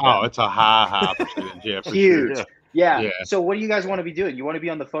percentage of them. Oh, it's a high percentage. Yeah, for huge. Sure. Yeah. So what do you guys want to be doing? You want to be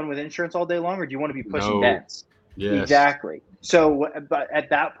on the phone with insurance all day long, or do you want to be pushing dents? Yes. Exactly. So, but at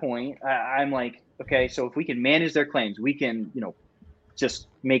that point, I'm like, okay, so if we can manage their claims, we can, just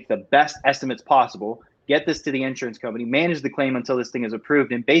make the best estimates possible, get this to the insurance company, manage the claim until this thing is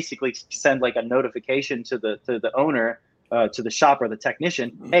approved, and basically send a notification to the owner, to the shop or the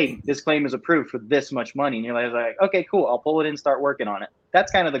technician, hey, this claim is approved for this much money. And you're like, okay, cool, I'll pull it in and start working on it.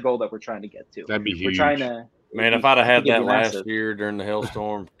 That's kind of the goal that we're trying to get to. That'd be huge. We're trying to, man, if I'd have had that last year during the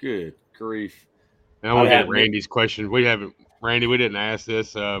hailstorm, good grief. Now we'll get Randy's question. Randy, we didn't ask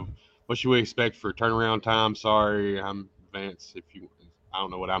this. What should we expect for turnaround time? Sorry, I'm advanced. I don't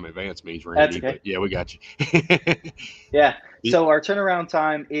know what I'm advanced means, Randy. That's okay. But yeah, we got you. Yeah. So our turnaround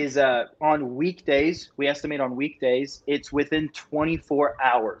time is on weekdays. We estimate on weekdays, it's within 24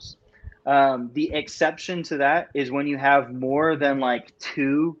 hours. The exception to that is when you have more than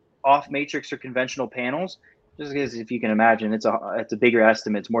 2 off matrix or conventional panels. Just because, if you can imagine, it's a bigger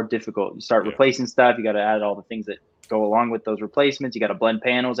estimate. It's more difficult. You start replacing stuff. You got to add all the things that go along with those replacements. You got to blend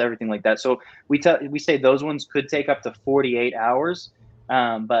panels, everything like that. So we say those ones could take up to 48 hours.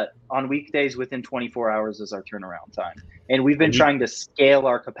 But on weekdays, within 24 hours is our turnaround time. And we've been trying to scale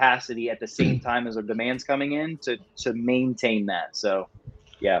our capacity at the same time as our demand's coming in to maintain that. So,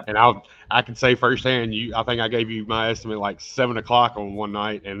 yeah. And I can say firsthand, I think I gave you my estimate 7 o'clock on one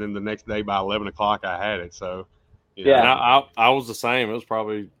night, and then the next day by 11 o'clock I had it. So, yeah, and I was the same. It was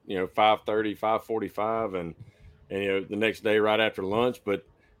probably 5:30, 5:45, and the next day right after lunch. But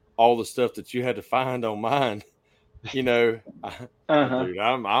all the stuff that you had to find on mine. Dude,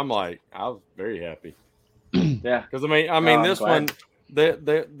 I'm I was very happy. Yeah, because I mean, this one,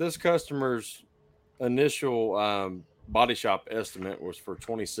 this customer's initial body shop estimate was for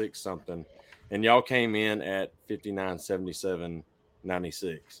 26 something, and y'all came in at 59.77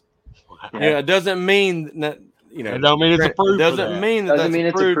 96. Yeah. It doesn't mean that, It don't mean it's approved. It doesn't mean that Doesn't that's mean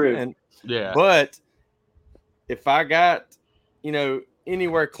it's approved. And, Yeah. But if I got,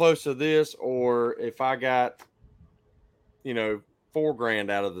 anywhere close to this, or if I got, $4,000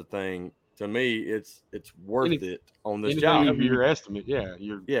 out of the thing, to me, it's worth it on this job. Over your estimate, yeah.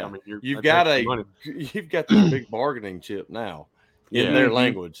 You've got this big bargaining chip now in their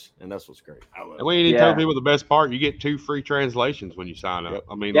language, and that's what's great. I love and we need to tell people the best part: you get 2 free translations when you sign up.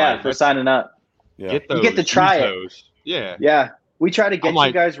 I mean, for signing up, get those, you get to try it. Those. Yeah, yeah. We try to get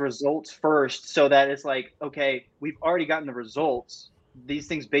you guys results first, so that it's like, okay, we've already gotten the results. These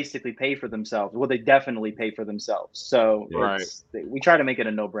things basically pay for themselves. Well, they definitely pay for themselves. So we try to make it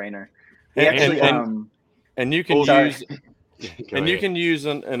a no-brainer. And you can use and you can use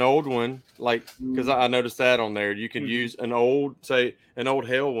an old one, like, because I noticed that on there. You can use an old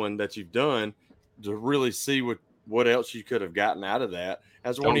hell one that you've done to really see what else you could have gotten out of that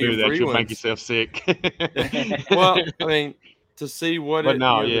as one of your free You'll ones. make yourself sick. Well, I mean, to see what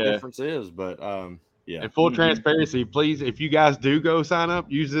the difference is, but yeah. And full transparency, please, if you guys do go sign up,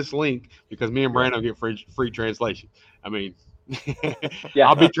 use this link, because me and Brandon get free translation. I mean,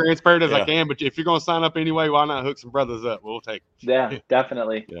 I'll be transparent as I can, but if you're going to sign up anyway, why not hook some brothers up? We'll take it. Yeah,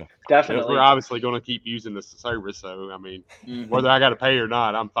 definitely. We're obviously going to keep using this service. So, I mean, whether I got to pay or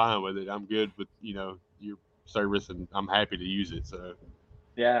not, I'm fine with it. I'm good with, your service, and I'm happy to use it. So,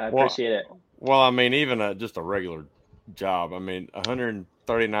 yeah, I appreciate it. Well, I mean, even just a regular job, I mean,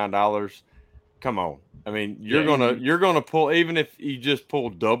 $139. Come on. I mean, you're gonna pull, even if you just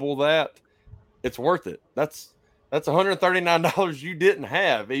pull double that, it's worth it. That's $139 you didn't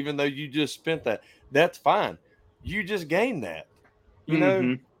have, even though you just spent that. That's fine. You just gained that.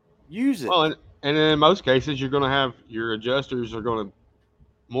 Use it. Well, and in most cases, you're going to have your adjusters are going to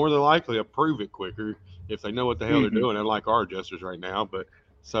more than likely approve it quicker if they know what the hell they're doing, unlike our adjusters right now. But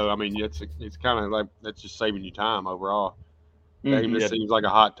so, I mean, it's kind of like, that's just saving you time overall. This seems like a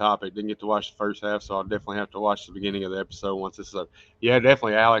hot topic. Didn't get to watch the first half, so I'll definitely have to watch the beginning of the episode once this is up. Yeah,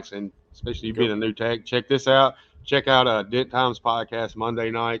 definitely, Alex, and especially you being a new tech, check this out. Check out DentTops podcast Monday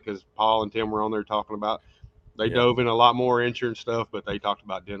night, because Paul and Tim were on there talking about. They dove in a lot more insurance stuff, but they talked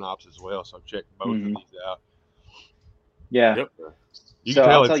about DentOps as well. So check both of these out. Yeah. Yep. You can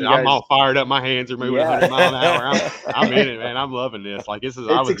tell I'm all fired up. My hands are moving 100 miles an hour. I'm in it, man. I'm loving this. Like, I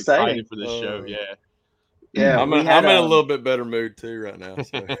was excited for this show. Yeah. Yeah, I'm in a little bit better mood too right now.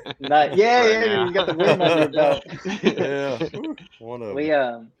 So. You got the wind under your belt. Yeah, one of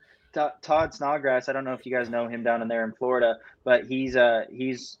them. Todd Snodgrass. I don't know if you guys know him down in there in Florida, but he's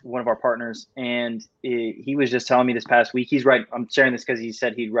one of our partners, and he was just telling me this past week. I'm sharing this because he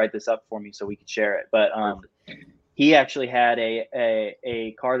said he'd write this up for me so we could share it. But he actually had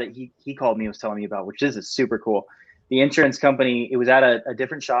a car that he called me and was telling me about, which is super cool. The insurance company, it was at a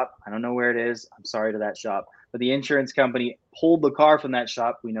different shop. I don't know where it is. I'm sorry to that shop. But the insurance company pulled the car from that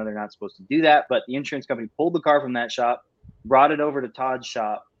shop. We know they're not supposed to do that, but the insurance company pulled the car from that shop, brought it over to Todd's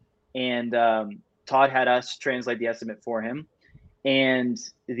shop, and Todd had us translate the estimate for him. And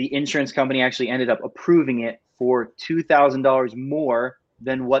the insurance company actually ended up approving it for $2,000 more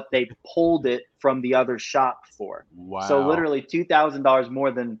than what they pulled it from the other shop for. Wow. So literally $2,000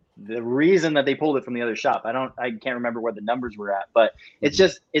 more than the reason that they pulled it from the other shop. I can't remember where the numbers were at, but it's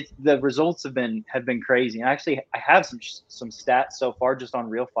the results have been crazy. And actually I have some stats so far just on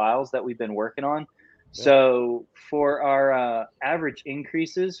real files that we've been working on. Yeah. So for our average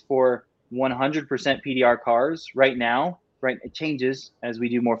increases for 100% PDR cars right now, it changes as we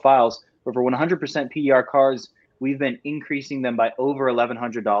do more files, but for 100% PDR cars, we've been increasing them by over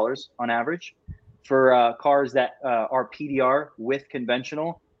 $1,100 on average. For cars that are PDR with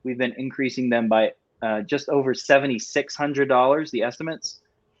conventional, we've been increasing them by just over $7,600, the estimates.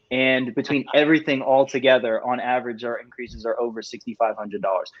 And between everything all together, on average, our increases are over $6,500.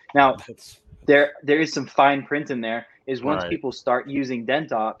 Now, there is some fine print in there. Is once people start using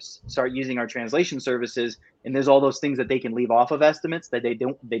DentOps, start using our translation services, and there's all those things that they can leave off of estimates that they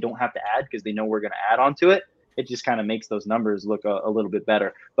don't have to add because they know we're going to add onto it. It just kind of makes those numbers look a little bit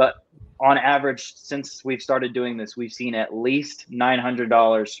better. But on average, since we've started doing this, we've seen at least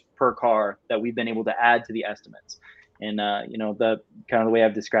 $900 per car that we've been able to add to the estimates. And the kind of the way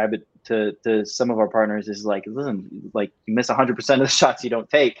I've described it to some of our partners is like, listen, like you miss 100% of the shots you don't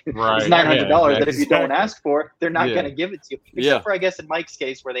take. Right. It's $900 that if you don't ask for, they're not going to give it to you. Except for, I guess, in Mike's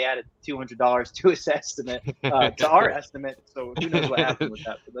case, where they added $200 to his estimate, to our estimate. So who knows what happened with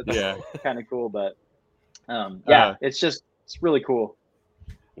that? But that's kind of cool. But it's really cool.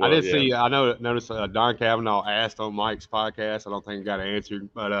 Well, I noticed Don Cavanaugh asked on Mike's podcast. I don't think it got answered,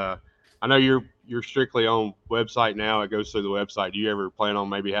 but I know you're strictly on website now. It goes through the website. Do you ever plan on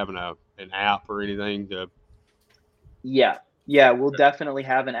maybe having an app or anything to? Yeah, we'll definitely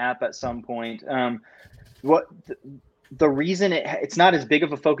have an app at some point. What the reason it's not as big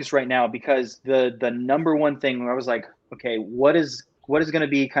of a focus right now, because the number one thing where I was like, okay, what is going to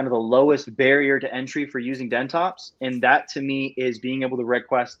be kind of the lowest barrier to entry for using DentOps? And that to me is being able to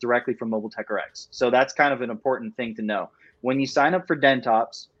request directly from Mobile Tech RX. So that's kind of an important thing to know. When you sign up for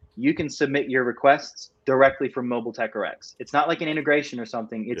DentOps, you can submit your requests directly from Mobile Tech RX. It's not like an integration or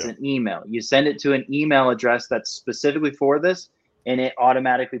something. It's an email. You send it to an email address that's specifically for this, and it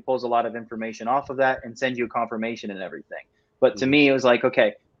automatically pulls a lot of information off of that and sends you a confirmation and everything. But to me, it was like,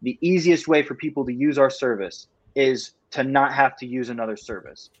 okay, the easiest way for people to use our service is to not have to use another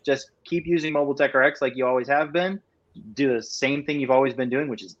service. Just keep using Mobile Tech RX like you always have been. Do the same thing you've always been doing,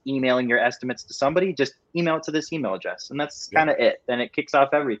 which is emailing your estimates to somebody. Just email it to this email address, and that's kind of it. Then it kicks off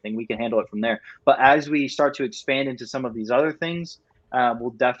everything. We can handle it from there. But as we start to expand into some of these other things,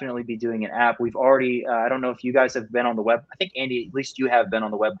 we'll definitely be doing an app. We've already, I don't know if you guys have been on the web. I think, Andy, at least you have been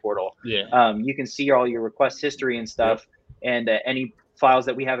on the web portal. Yeah. You can see all your request history and stuff, and any files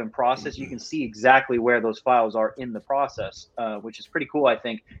that we have in process, you can see exactly where those files are in the process, which is pretty cool, I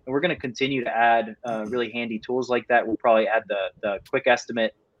think. And we're going to continue to add really handy tools like that. We'll probably add the quick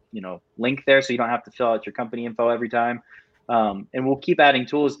estimate, link there, so you don't have to fill out your company info every time. And we'll keep adding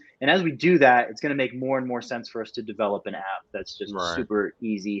tools. And as we do that, it's going to make more and more sense for us to develop an app that's just super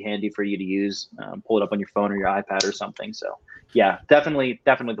easy, handy for you to use. Pull it up on your phone or your iPad or something. So yeah, definitely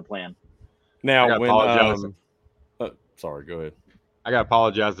the plan. Now, sorry, go ahead. I got to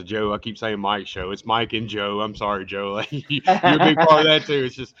apologize to Joe. I keep saying Mike's show. It's Mike and Joe. I'm sorry, Joe. You're a big part of that too.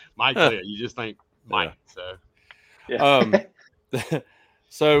 It's just Mike. You just think Mike.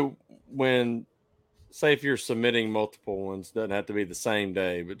 So when, say, if you're submitting multiple ones, doesn't have to be the same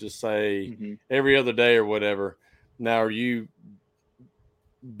day, but just say every other day or whatever. Now, are you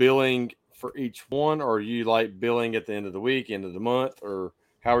billing for each one, or are you like billing at the end of the week, end of the month, or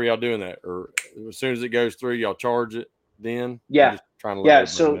how are y'all doing that? Or as soon as it goes through, y'all charge it then?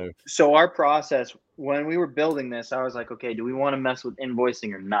 So our process, when we were building this, I was like, okay, do we want to mess with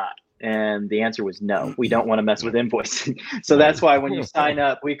invoicing or not? And the answer was no, we don't want to mess with invoicing. So that's why when you sign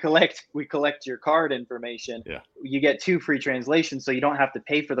up, we collect your card information. You get 2 free translations, so you don't have to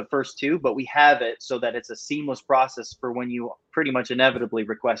pay for the first 2, but we have it so that it's a seamless process for when you pretty much inevitably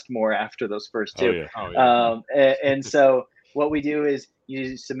request more after those first 2. And so what we do is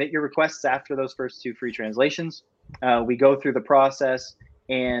you submit your requests after those first 2 free translations. We go through the process,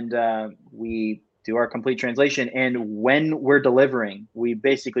 and we do our complete translation. And when we're delivering, we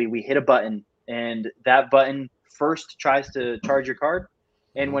hit a button, and that button first tries to charge your card.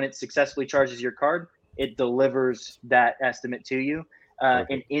 And when it successfully charges your card, it delivers that estimate to you.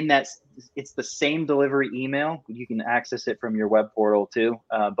 And in that, it's the same delivery email. You can access it from your web portal too.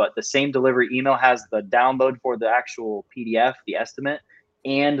 But the same delivery email has the download for the actual PDF, the estimate,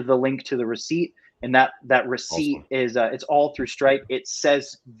 and the link to the receipt. And that receipt is it's all through Stripe. It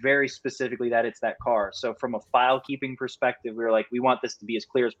says very specifically that it's that car. So from a file keeping perspective, we were like, we want this to be as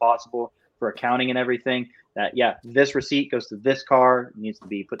clear as possible for accounting and everything. That this receipt goes to this car. It needs to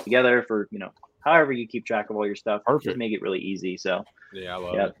be put together for however you keep track of all your stuff. Just make it really easy. So I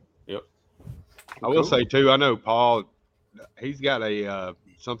love it. Yep. I will say too, I know Paul, he's got a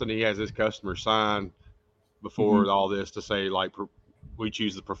something he has his customer sign before all this to say like we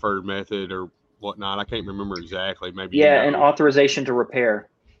choose the preferred method or whatnot. I can't remember exactly. Maybe an authorization to repair.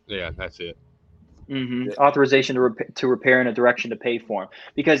 Yeah, that's it. Authorization to repair and a direction to pay form,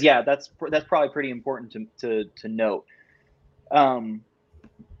 because that's probably pretty important to note.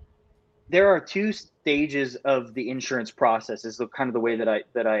 There are 2 stages of the insurance process, is the kind of the way that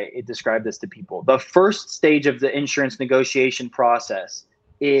I describe this to people. The first stage of the insurance negotiation process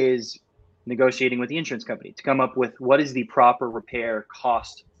is negotiating with the insurance company to come up with what is the proper repair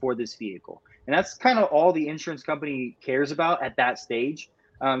cost for this vehicle. And that's kind of all the insurance company cares about at that stage.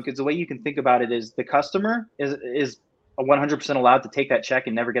 Because the way you can think about it is the customer is 100% allowed to take that check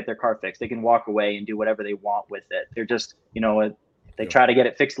and never get their car fixed. They can walk away and do whatever they want with it. They're just, if they try to get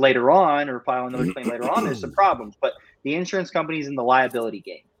it fixed later on or file another claim later on, there's some problems. But the insurance company is in the liability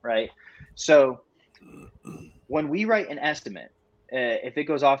game, right? So when we write an estimate, if it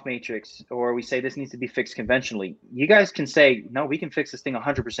goes off matrix or we say this needs to be fixed conventionally, you guys can say, no, we can fix this thing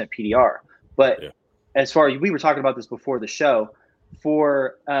 100% PDR. But as far as we were talking about this before the show,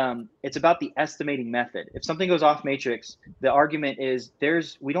 it's about the estimating method. If something goes off matrix, the argument is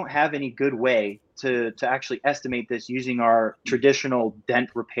we don't have any good way to actually estimate this using our traditional dent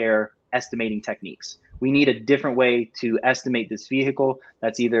repair estimating techniques. we need a different way to estimate this vehicle.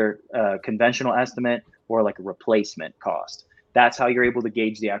 That's either a conventional estimate or like a replacement cost. That's how you're able to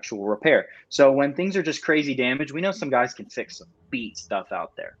gauge the actual repair. So when things are just crazy damage, we know some guys can fix some beat stuff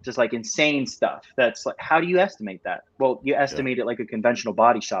out there, just like insane stuff. That's like, how do you estimate that? Well, you estimate it like a conventional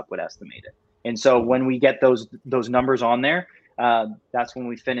body shop would estimate it. And so when we get those numbers on there, that's when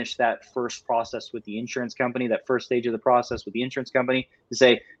we finish that first process with the insurance company, that first stage of the process with the insurance company, to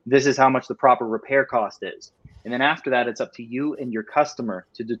say, this is how much the proper repair cost is. And then after that, it's up to you and your customer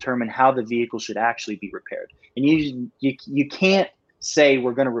to determine how the vehicle should actually be repaired. And you can't say,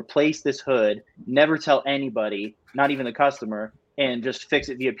 we're going to replace this hood, never tell anybody, not even the customer, and just fix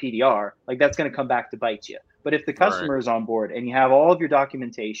it via PDR. Like, that's going to come back to bite you. But if the customer is on board and you have all of your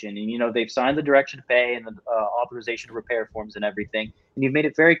documentation and, you know, they've signed the direction to pay and the authorization to repair forms and everything, and you've made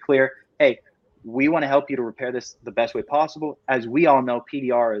it very clear, hey, we want to help you to repair this the best way possible. As we all know,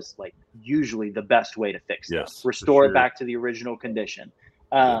 PDR is like usually the best way to fix this. Restore it back to the original condition.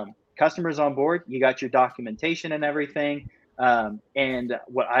 Customers on board, you got your documentation and everything. And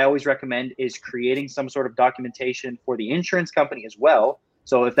what I always recommend is creating some sort of documentation for the insurance company as well.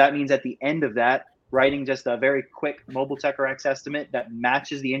 So if that means at the end of that, writing just a very quick Mobile Tech RX estimate that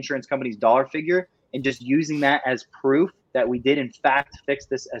matches the insurance company's dollar figure, and just using that as proof that we did in fact fix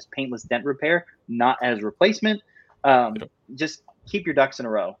this as paintless dent repair, not as replacement. Just keep your ducks in a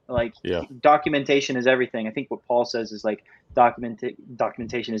row. Like, documentation is everything. I think what Paul says is like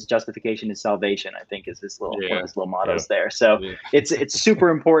documentation is justification is salvation, I think, is this little one of his little mottos there. So it's super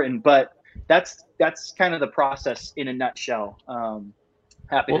important, but that's kind of the process in a nutshell.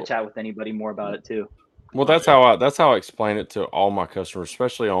 Happy to chat with anybody more about it too. Well, that's how I explain it to all my customers,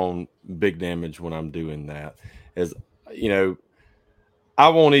 especially on big damage when I'm doing that. Is, you know, I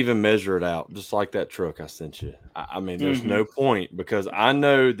won't even measure it out, just like that truck I sent you. I mean, there's no point, because I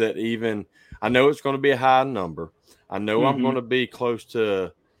know that I know it's going to be a high number. I know I'm going to be close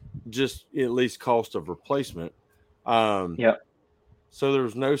to just at least cost of replacement. So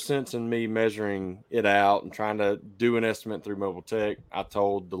there's no sense in me measuring it out and trying to do an estimate through Mobile Tech. I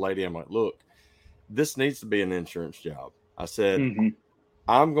told the lady, I'm like, look, this needs to be an insurance job. I said,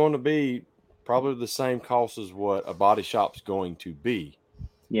 I'm going to be probably the same cost as what a body shop's going to be,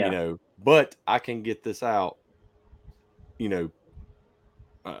 you know, but I can get this out, you know,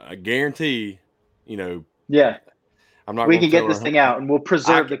 I guarantee, you know, I'm not. We can get this thing out, and we'll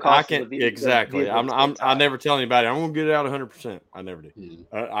preserve the cost. Exactly. I never tell anybody I'm going to get it out 100%. I never do.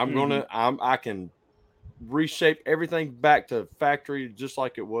 I can reshape everything back to factory just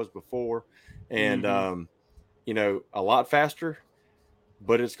like it was before, and you know, a lot faster.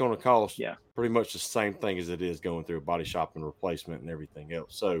 But it's going to cost pretty much the same thing as it is going through a body shop and replacement and everything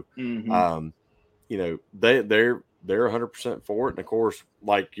else. So, you know, they're 100% for it. And of course,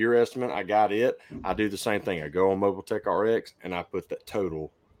 like your estimate, I got it. I do the same thing. I go on Mobile Tech RX and I put that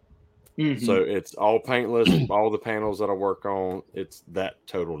total. So it's all paintless. All the panels that I work on, it's that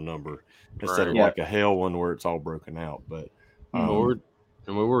total number instead of like a hell one where it's all broken out. But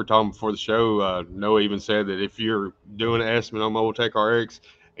and when we were talking before the show, Noah even said that if you're doing an estimate on Mobile Tech RX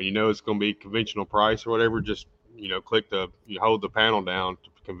and you know it's going to be conventional price or whatever, just, you know, you hold the panel down to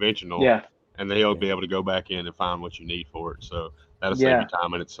conventional, and they'll be able to go back in and find what you need for it. So that'll save you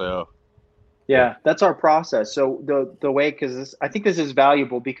time in itself. Yeah, that's our process. So the way, because I think this is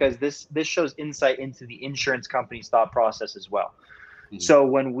valuable, because this shows insight into the insurance company's thought process as well. So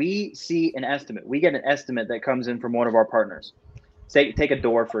when we see an estimate, we get an estimate that comes in from one of our partners. Take a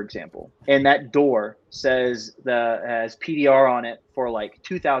door, for example, and that door says has PDR on it for like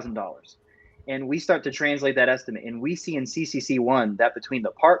 $2,000. And we start to translate that estimate, and we see in CCC1 that between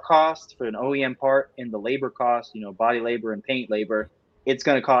the part cost for an OEM part and the labor cost, you know, body labor and paint labor, it's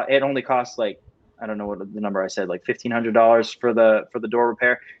going to cost, it only costs like, I don't know what the number I said, like $1,500 for the door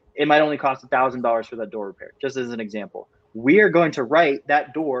repair. It might only cost $1,000 for that door repair, just as an example. We are going to write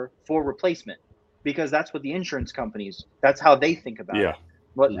that door for replacement, because that's what the insurance companies, that's how they think about it.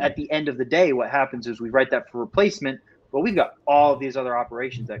 But at the end of the day, what happens is we write that for replacement, but we've got all of these other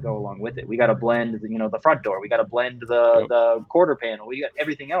operations that go along with it. We got to blend, you know, the front door. We got to blend the quarter panel. We got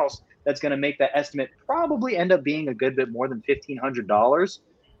everything else that's going to make that estimate probably end up being a good bit more than $1,500.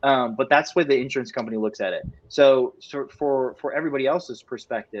 But that's where the insurance company looks at it. So for everybody else's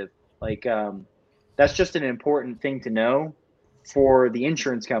perspective, like that's just an important thing to know for the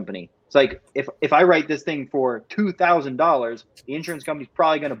insurance company. It's like, if I write this thing for $2,000, the insurance company's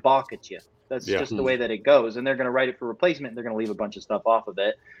probably going to balk at you. That's just the way that it goes. And they're going to write it for replacement. And they're going to leave a bunch of stuff off of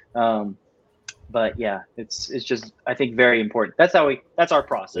it. But yeah, it's just, I think, very important. That's our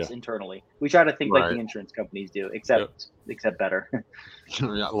process internally. We try to think like the insurance companies do, except better. A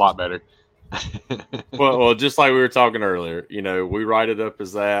lot better. Well, just like we were talking earlier, we write it up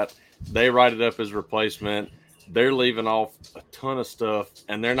as that. They write it up as replacement. They're leaving off a ton of stuff,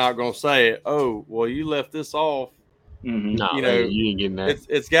 and they're not going to say, "Oh, well, you left this off." Mm-hmm. No, you ain't getting that.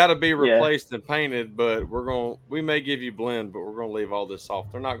 It's got to be replaced and painted, but we may give you blend, but we're going to leave all this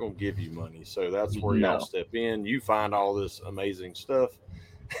off. They're not going to give you money, so that's where y'all step in. You find all this amazing stuff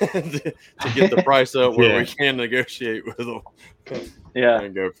to get the price up where we can negotiate with them.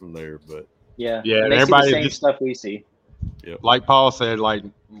 And go from there. But and and everybody see the same stuff we see. Like Paul said, like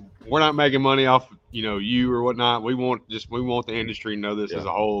we're not making money off you or whatnot. We want the industry to know this as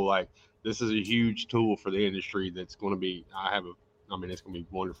a whole. Like this is a huge tool for the industry that's going to be. It's going to be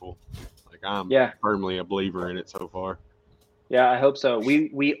wonderful. Like I'm firmly a believer in it so far. Yeah, I hope so.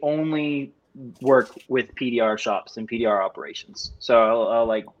 We only work with PDR shops and PDR operations. So I'll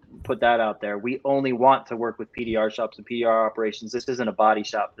like put that out there. We only want to work with PDR shops and PDR operations. This isn't a body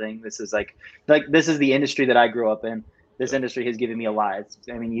shop thing. This is like this is the industry that I grew up in. This industry has given me a lot.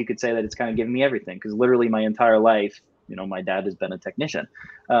 I mean, you could say that it's kind of given me everything because literally my entire life, my dad has been a technician.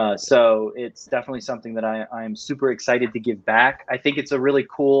 So it's definitely something that I'm super excited to give back. I think it's a really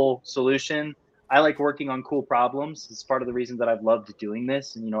cool solution. I like working on cool problems. It's part of the reason that I've loved doing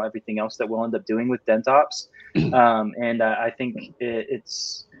this and, everything else that we'll end up doing with DentOps. And I think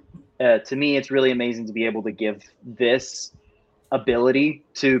it's, to me, it's really amazing to be able to give this ability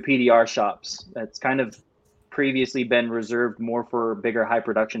to PDR shops. It's kind of previously been reserved more for bigger, high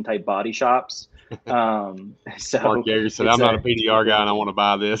production type body shops. So Mark Yeager said, I'm not a PDR guy and I want to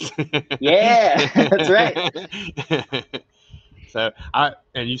buy this. Yeah, that's right. So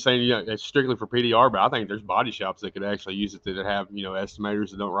and you say it's strictly for PDR, but I think there's body shops that could actually use it that have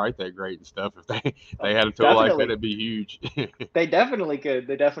estimators that don't write that great and stuff. If they had a tool like that, it'd be huge. They definitely could.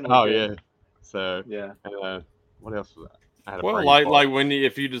 They definitely. Oh could. Yeah. So what else was that? Well, like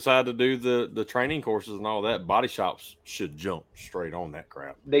if you decide to do the training courses and all that, body shops should jump straight on that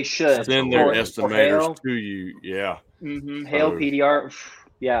crap. They should send their estimators to you. Yeah. Mm-hmm. Hail PDR.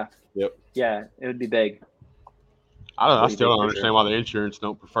 Yeah. Yep. Yeah, it would be big. I still don't understand why the insurance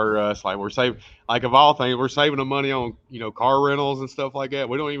don't prefer us. Like we're saving, like of all things, we're saving the money on car rentals and stuff like that.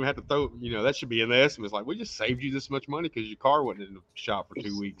 We don't even have to throw that should be in the estimates. Like we just saved you this much money because your car wasn't in the shop for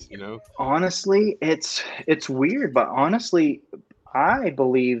 2 weeks. Honestly, it's weird, but honestly, I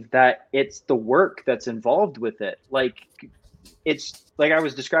believe that it's the work that's involved with it. Like it's like I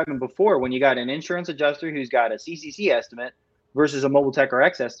was describing before, when you got an insurance adjuster who's got a CCC estimate versus a Mobile Tech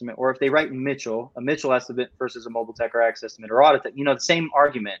RX estimate, or if they write a Mitchell estimate versus a Mobile Tech RX estimate, or Audit, the same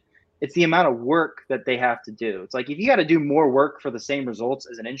argument. It's the amount of work that they have to do. It's like if you got to do more work for the same results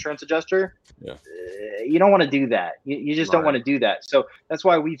as an insurance adjuster, you don't want to do that. You just don't want to do that. So that's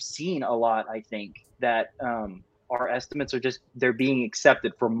why we've seen a lot, I think, that our estimates are they're being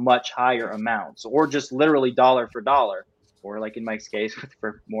accepted for much higher amounts, or just literally dollar for dollar, or like in Mike's case,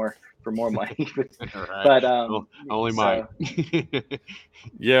 for more money. But only Mike.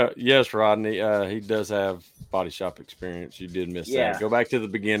 Yes, Rodney. He does have body shop experience. You did miss that. Go back to the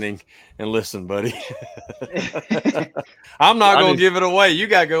beginning and listen, buddy. I'm not going to give it away. You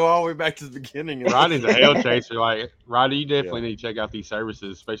got to go all the way back to the beginning. Rodney's a hell chaser. Like Rodney, you definitely need to check out these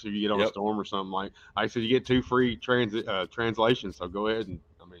services, especially if you get on a storm or something. Like I said, you get 2 free translations. So go ahead and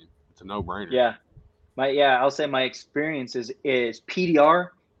it's a no-brainer. Yeah. I'll say my experience is PDR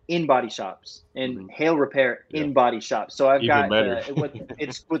in body shops and hail repair in body shops. So I've got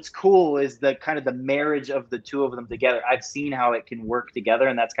what's cool is the kind of the marriage of the two of them together. I've seen how it can work together,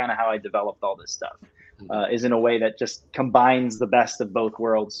 and that's kind of how I developed all this stuff. Is in a way that just combines the best of both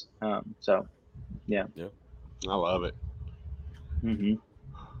worlds. So yeah. I love it. Mm-hmm.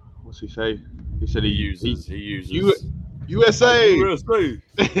 What's he say? He said he uses USA. he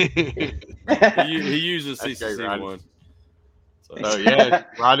uses CCC one. So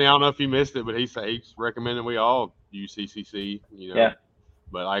Rodney, I don't know if you missed it, but he's recommending we all use CCC.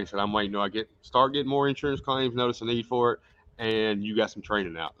 But like I said, I'm waiting till start getting more insurance claims, notice a need for it, and you got some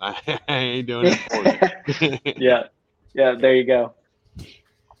training out. I ain't doing it for you. Yeah, there you go.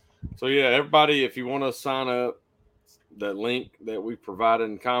 So everybody, if you want to sign up, that link that we provided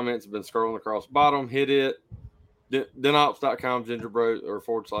in the comments has been scrolling across the bottom. Hit it. DentOps.com gingerbros or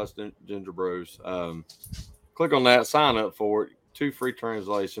 /gingerbros. Click on that, sign up for it. 2 free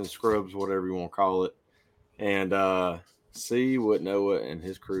translations, scrubs, whatever you want to call it, and see what Noah and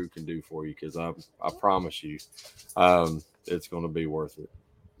his crew can do for you. Because I promise you, it's going to be worth it.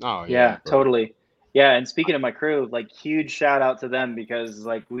 Oh yeah, totally. Yeah, and speaking of my crew, like huge shout out to them, because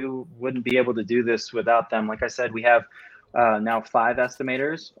like we wouldn't be able to do this without them. Like I said, we have now 5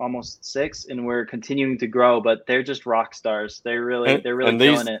 estimators, almost 6, and we're continuing to grow. But they're just rock stars. They're really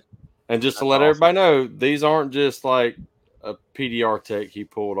killing it. And just to That's let awesome. everybody know, these aren't just like a PDR tech he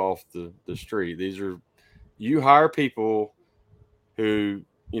pulled off the street. These are, you hire people who,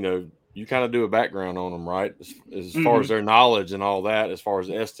 you kind of do a background on them, right? As far as their knowledge and all that, as far as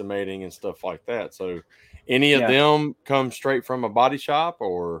estimating and stuff like that. So any of them come straight from a body shop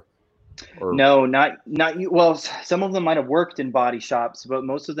or no, not you. Well, some of them might have worked in body shops, but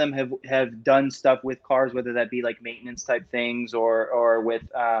most of them have done stuff with cars, whether that be like maintenance type things or with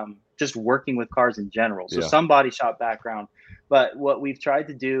just working with cars in general. So some body shop background. But what we've tried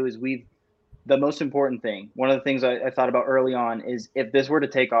to do is the most important thing, one of the things I thought about early on is, if this were to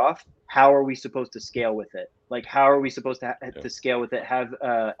take off, how are we supposed to scale with it? Like, how are we supposed to scale with it? Have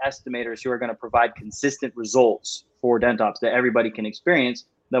estimators who are going to provide consistent results for DentOps that everybody can experience,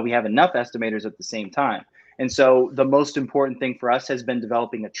 that we have enough estimators at the same time. And so the most important thing for us has been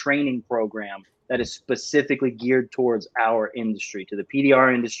developing a training program that is specifically geared towards our industry, to the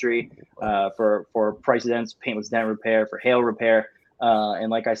PDR industry, for price dents, paintless dent repair, for hail repair. And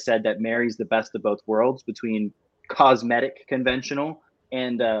like I said, that marries the best of both worlds between cosmetic conventional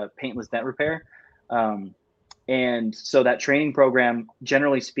and paintless dent repair. And so that training program,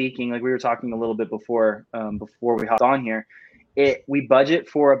 generally speaking, like we were talking a little bit before we hopped on here, we budget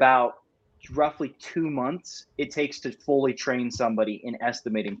for about roughly 2 months it takes to fully train somebody in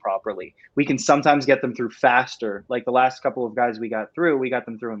estimating properly. We can sometimes get them through faster. Like the last couple of guys we got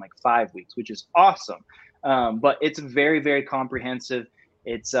them through in like 5 weeks, which is awesome. But it's very, very comprehensive.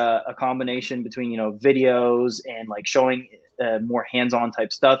 It's a combination between, videos and like showing more hands-on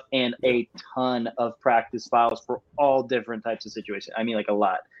type stuff, and a ton of practice files for all different types of situations. I mean, like a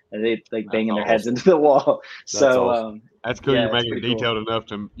lot. And they like banging their heads into the wall. That's cool. You're making it detailed enough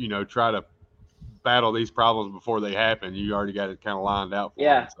to, try to battle these problems before they happen. You already got it kind of lined out for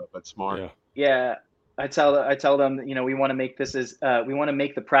them. So that's smart. Yeah. I tell them, we want to make this we want to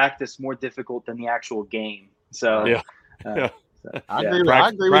make the practice more difficult than the actual game. So I agree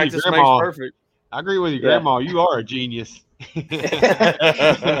with your grandma. Perfect. I agree with your grandma. You are a genius. Well,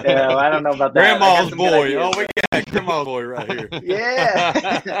 I don't know about that. Grandma's boy. Oh, we got grandma's boy right here.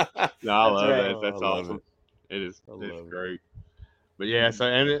 Yeah. No, I love that. That's awesome. It is. It's great. But yeah, so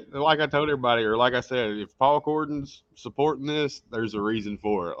like I told everybody, or like I said, if Paul Corden's supporting this, there's a reason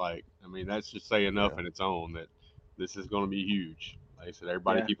for it. Like, I mean, that's just saying enough in its own that this is going to be huge. Like I said,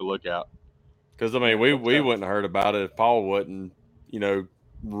 everybody keep a lookout. Because I mean, we wouldn't have heard about it if Paul wasn't,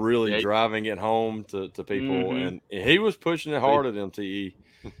 really driving it home to people, and he was pushing it hard at MTE.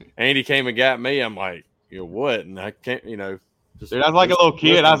 Andy came and got me. I'm like, what? And I can't, dude, I was like a little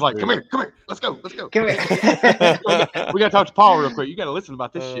kid. I was like, come here, let's go. Come here. we got to talk to Paul real quick. You got to listen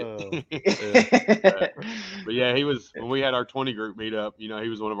about this shit. But yeah, he was, when we had our 20 group meet up, he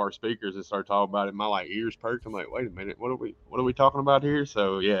was one of our speakers and started talking about it. My ears perked. I'm like, wait a minute, what are we talking about here?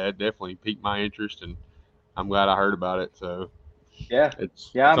 So yeah, it definitely piqued my interest, and I'm glad I heard about it. So I'm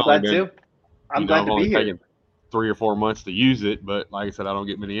glad too. I'm glad to be here. Taken 3 or 4 months to use it, but like I said, I don't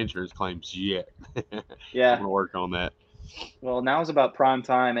get many insurance claims yet. Yeah, I'm gonna work on that. Well, now is about prime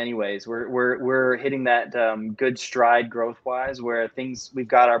time, anyways. We're hitting that good stride growth wise, where we've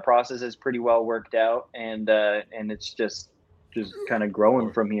got our processes pretty well worked out, and it's just kind of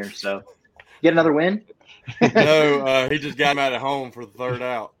growing from here. So, get another win? No, he just got him out at home for the third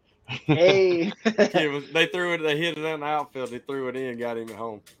out. Hey, they threw it. They hit it in the outfield. They threw it in, got him at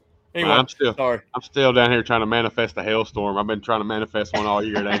home. Anyway, I'm still down here trying to manifest a hailstorm. I've been trying to manifest one all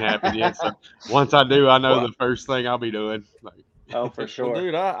year. It ain't happened yet. So once I do, I know the first thing I'll be doing. Oh, for sure, well,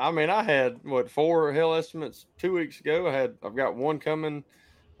 dude. I had 4 hail estimates 2 weeks ago. I've got one coming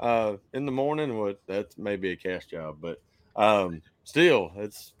in the morning. That's maybe a cash job, but still,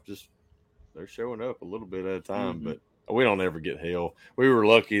 it's just they're showing up a little bit at a time. But we don't ever get hail. We were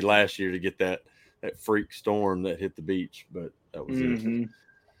lucky last year to get that freak storm that hit the beach, but that was it.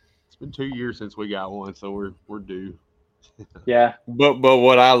 It's been 2 years since we got one, so we're due. Yeah. But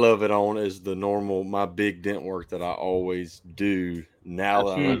what I love it on is my big dent work that I always do. Now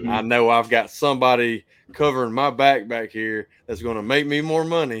that I know I've got somebody covering my back here that's going to make me more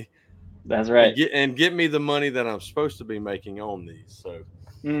money. That's right. And get me the money that I'm supposed to be making on these. So,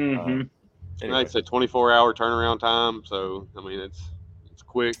 anyway. It's a 24-hour turnaround time. So, I mean, it's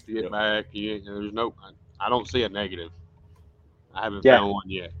quick to get back. I don't see a negative. I haven't found one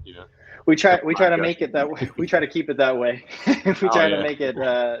yet, We try to make it that way. We try to keep it that way. We try to make it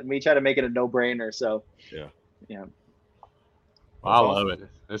a no-brainer. So I love it.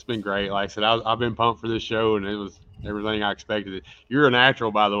 It's been great. Like I said, I've been pumped for this show, and it was everything I expected. You're a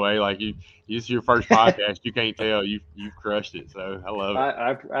natural, by the way. Like this is your first podcast. You can't tell you've crushed it. So I love it.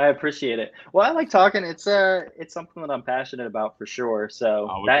 I appreciate it. Well, I like talking. It's something that I'm passionate about for sure.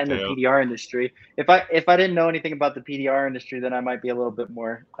 So that in the PDR industry. If I didn't know anything about the PDR industry, then I might be a little bit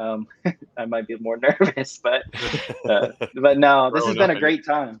more I might be more nervous. But no, this has been a great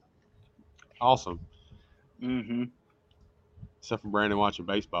time. Awesome. Mm-hmm. Except for Brandon watching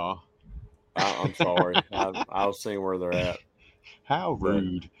baseball. I'm sorry. I was seeing where they're at. How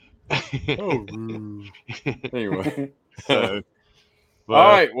rude. Oh, rude. Anyway. So, all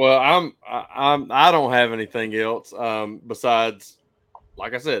right. Well, I don't have anything else besides,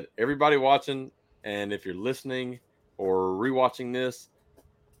 like I said, everybody watching, and if you're listening or rewatching this,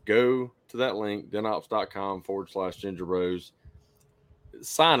 go to that link, dentops.com/gingerbros.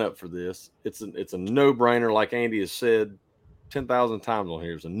 Sign up for this. It's a no-brainer, like Andy has said 10,000 times on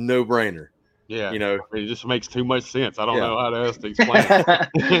here. It's a no-brainer. Yeah, it just makes too much sense. I don't know how else to explain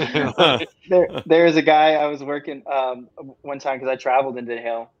it. There is a guy I was working one time because I traveled into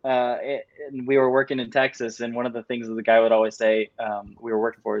Hill, and we were working in Texas. And one of the things that the guy would always say we were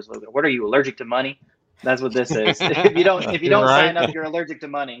working for is, "What are you, allergic to money?" That's what this is. If you don't right? Sign up, you're allergic to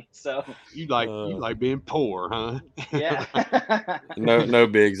money. So you like being poor, huh? Yeah. no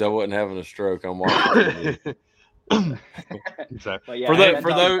bigs. I wasn't having a stroke. I'm watching. But yeah,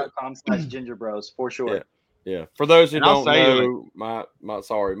 for those @gingerbros for sure. Yeah. For those who don't know,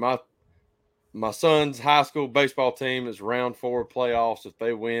 my son's high school baseball team is round 4 playoffs. If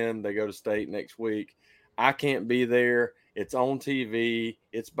they win, they go to state next week. I can't be there. It's on TV.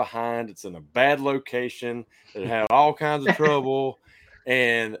 It's behind. It's in a bad location. It had all kinds of trouble,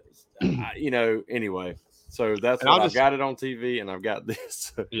 and anyway. So that's why I've got it on TV, and I've got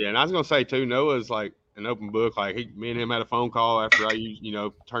this. Yeah, and I was gonna say too, Noah's like an open book. Like me and him had a phone call after I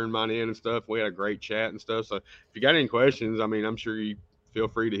turned mine in and stuff. We had a great chat and stuff. So if you got any questions, I mean, I'm sure you feel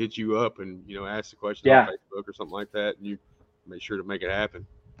free to hit you up and ask the question on Facebook or something like that, and you make sure to make it happen.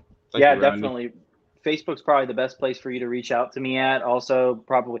 Definitely. Facebook's probably the best place for you to reach out to me at. Also,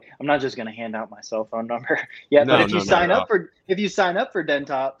 probably I'm not just going to hand out my cell phone number. But if you sign up for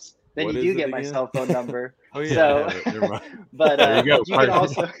DentOps, then you do get my cell phone number. Oh yeah. So, but there you go. You can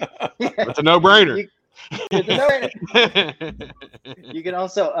also. It's a no-brainer. You can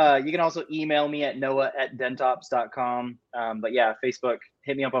also email me at noah@dentops.com. But yeah, Facebook.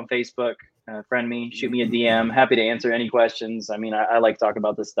 Hit me up on Facebook. Friend me. Shoot me a DM. Happy to answer any questions. I mean, I like talking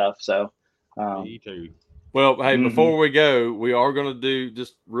about this stuff. So. Me too. Well, hey, before we go, we are going to do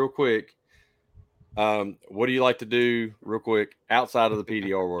just real quick. What do you like to do real quick outside of the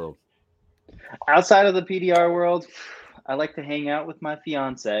PDR world? Outside of the PDR world, I like to hang out with my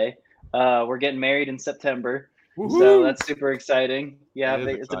fiance. We're getting married in September. Woo-hoo! So that's super exciting. Yeah,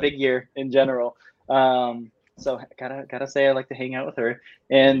 it's a big year in general. So gotta say I like to hang out with her,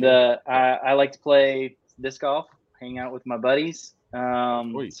 and I like to play disc golf, hang out with my buddies.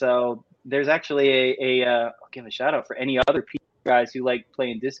 So there's actually I'll give a shout out for any other guys who like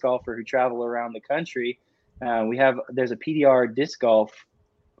playing disc golf or who travel around the country. There's a PDR disc golf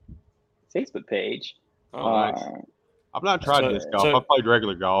Facebook page. Oh, nice. I've not tried disc golf. I played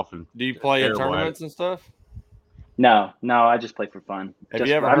regular golf. And do you play in tournaments and stuff? No, I just play for fun.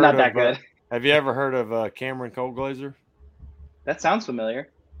 I'm not that good. Have you ever heard of Cameron Coldglazer? That sounds familiar.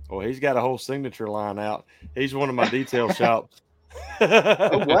 Well, he's got a whole signature line out. He's one of my detail shops.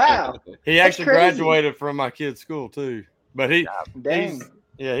 Oh, wow. He actually graduated from my kid's school too. But he's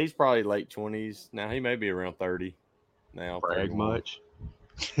probably late 20s. Now he may be around 30 now. Brag much.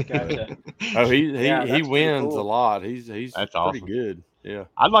 Gotcha. Oh, he wins a lot. He's that's pretty awesome. Good. Yeah.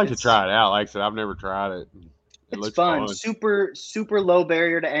 I'd like to try it out. Like I said, I've never tried it. It's fun. Super, super low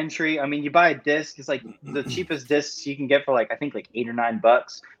barrier to entry. I mean, you buy a disc. It's like the cheapest discs you can get for I think $8 or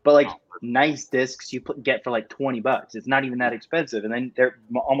 $9. But nice discs you get for $20. It's not even that expensive. And then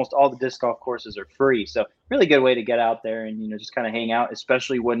almost all the disc golf courses are free. So really good way to get out there and just kind of hang out,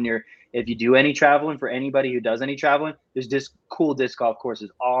 especially if you do any traveling. For anybody who does any traveling, there's cool disc golf courses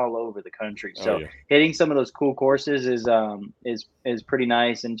all over the country. So hitting some of those cool courses is pretty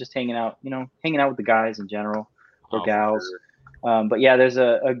nice, and just hanging out with the guys in general. Or gals. Sure. But yeah, there's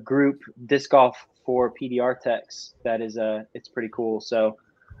a group, disc golf for PDR techs, that is it's pretty cool. So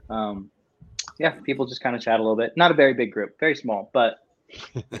people just kind of chat a little bit. Not a very big group, very small, but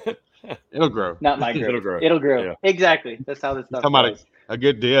it'll grow. Not my group. It'll grow. Yeah. Exactly. That's how this stuff goes. A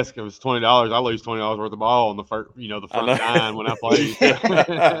good disc, it was $20. I lose $20 worth of ball on the first, the front 9 when I play.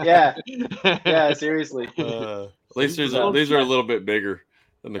 Yeah, seriously. At least these are a little bit bigger.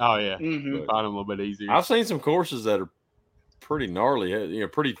 Find them a little bit easier. I've seen some courses that are pretty gnarly,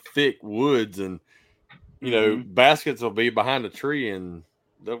 pretty thick woods, and baskets will be behind a tree and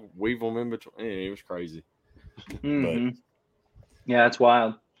they'll weave them in between. It was crazy. Mm-hmm. Yeah, it's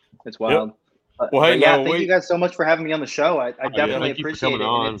wild. It's wild. Yep. Well, hey, thank you guys so much for having me on the show. I definitely appreciate it.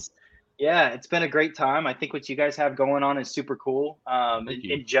 On. It's been a great time. I think what you guys have going on is super cool.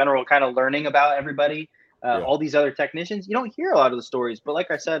 In general, kind of learning about everybody, all these other technicians. You don't hear a lot of the stories, but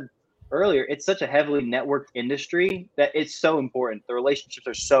like I said earlier, it's such a heavily networked industry that it's so important. The relationships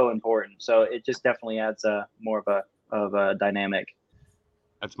are so important. So it just definitely adds more of a dynamic.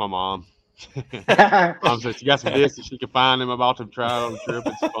 That's my mom. Mom says she got some discs that she can find them about to try it on the trip.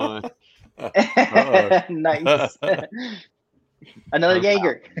 It's fun. Nice. Another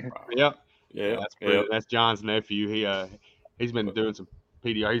Jaeger. Yep. Yeah. That's John's nephew. He's been doing some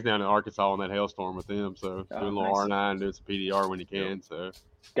PDR. He's down in Arkansas on that hailstorm with them. So doing a little R9, doing some PDR when he can. So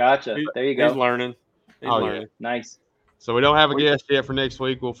gotcha. There you go. He's learning. Yeah. Nice. So we don't have a guest yet for next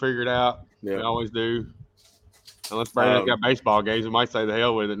week. We'll figure it out. Yeah. We always do. Unless Brandon's got baseball games, we might say the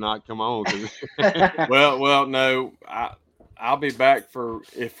hell with it, not come on. well, no. I'll be back for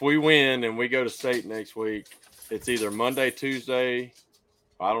if we win and we go to state next week. It's either Monday, Tuesday.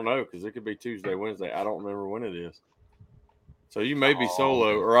 I don't know because it could be Tuesday, Wednesday. I don't remember when it is. So you may be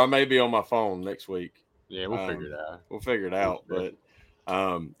solo, or I may be on my phone next week. Yeah, we'll figure it out. We'll figure it out. But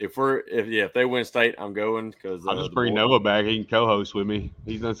if they win state, I'm going because I'll just bring Noah back. He can co-host with me.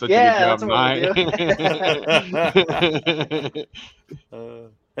 He's done such a good job tonight.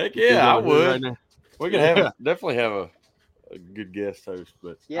 Heck yeah, I would. Right, we could definitely have a good guest host,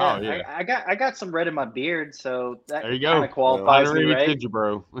 but I got some red in my beard, so that there you go. Kind of qualifies me, right? Ginger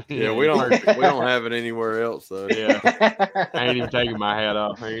bro. Yeah, we don't have it anywhere else, so yeah. I ain't even taking my hat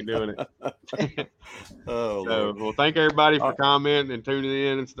off. I ain't doing it. Well, thank everybody for commenting and tuning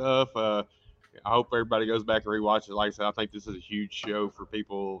in and stuff. I hope everybody goes back and rewatch it. Like I said, I think this is a huge show for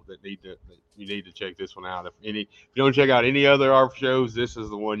people that you need to check this one out. If you don't check out any other ARF shows, this is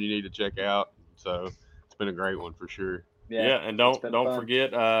the one you need to check out. So it's been a great one for sure. Yeah, and don't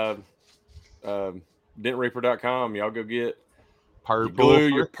forget dentreaper.com. Y'all go get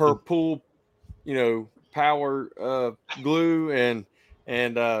your purple, power glue and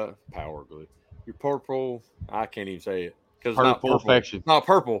power glue. Your purple, I can't even say it because it's not perfection. Not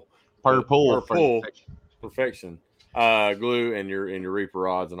purple. Purple perfection. Glue and your Reaper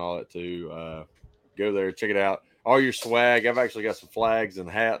rods and all that too. Go there, check it out. All your swag. I've actually got some flags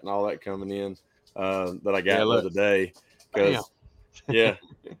and hat and all that coming in that I got the other day. Because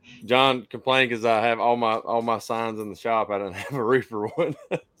John complained because I have all my signs in the shop. I didn't have a Reaper one.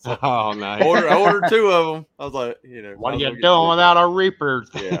 So nice. I ordered 2 of them. I was like, what are you doing without a Reaper?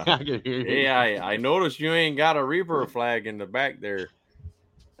 Yeah. I noticed you ain't got a Reaper flag in the back there.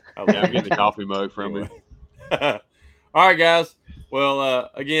 I'm getting the coffee mug from me. All right, guys. Well,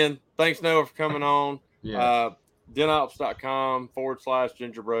 again, thanks Noah for coming on.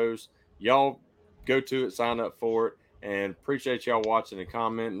 DentOps.com/Ginger Bros. Y'all go to it, sign up for it. And appreciate y'all watching and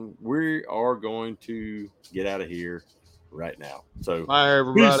commenting. We are going to get out of here right now. So, bye,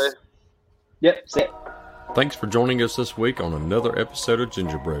 everybody. Peace. Yep. See it. Thanks for joining us this week on another episode of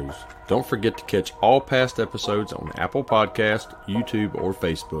Ginger Bros. Don't forget to catch all past episodes on Apple Podcast, YouTube, or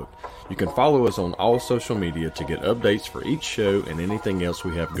Facebook. You can follow us on all social media to get updates for each show and anything else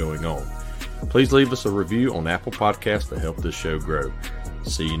we have going on. Please leave us a review on Apple Podcasts to help this show grow.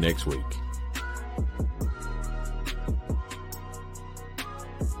 See you next week.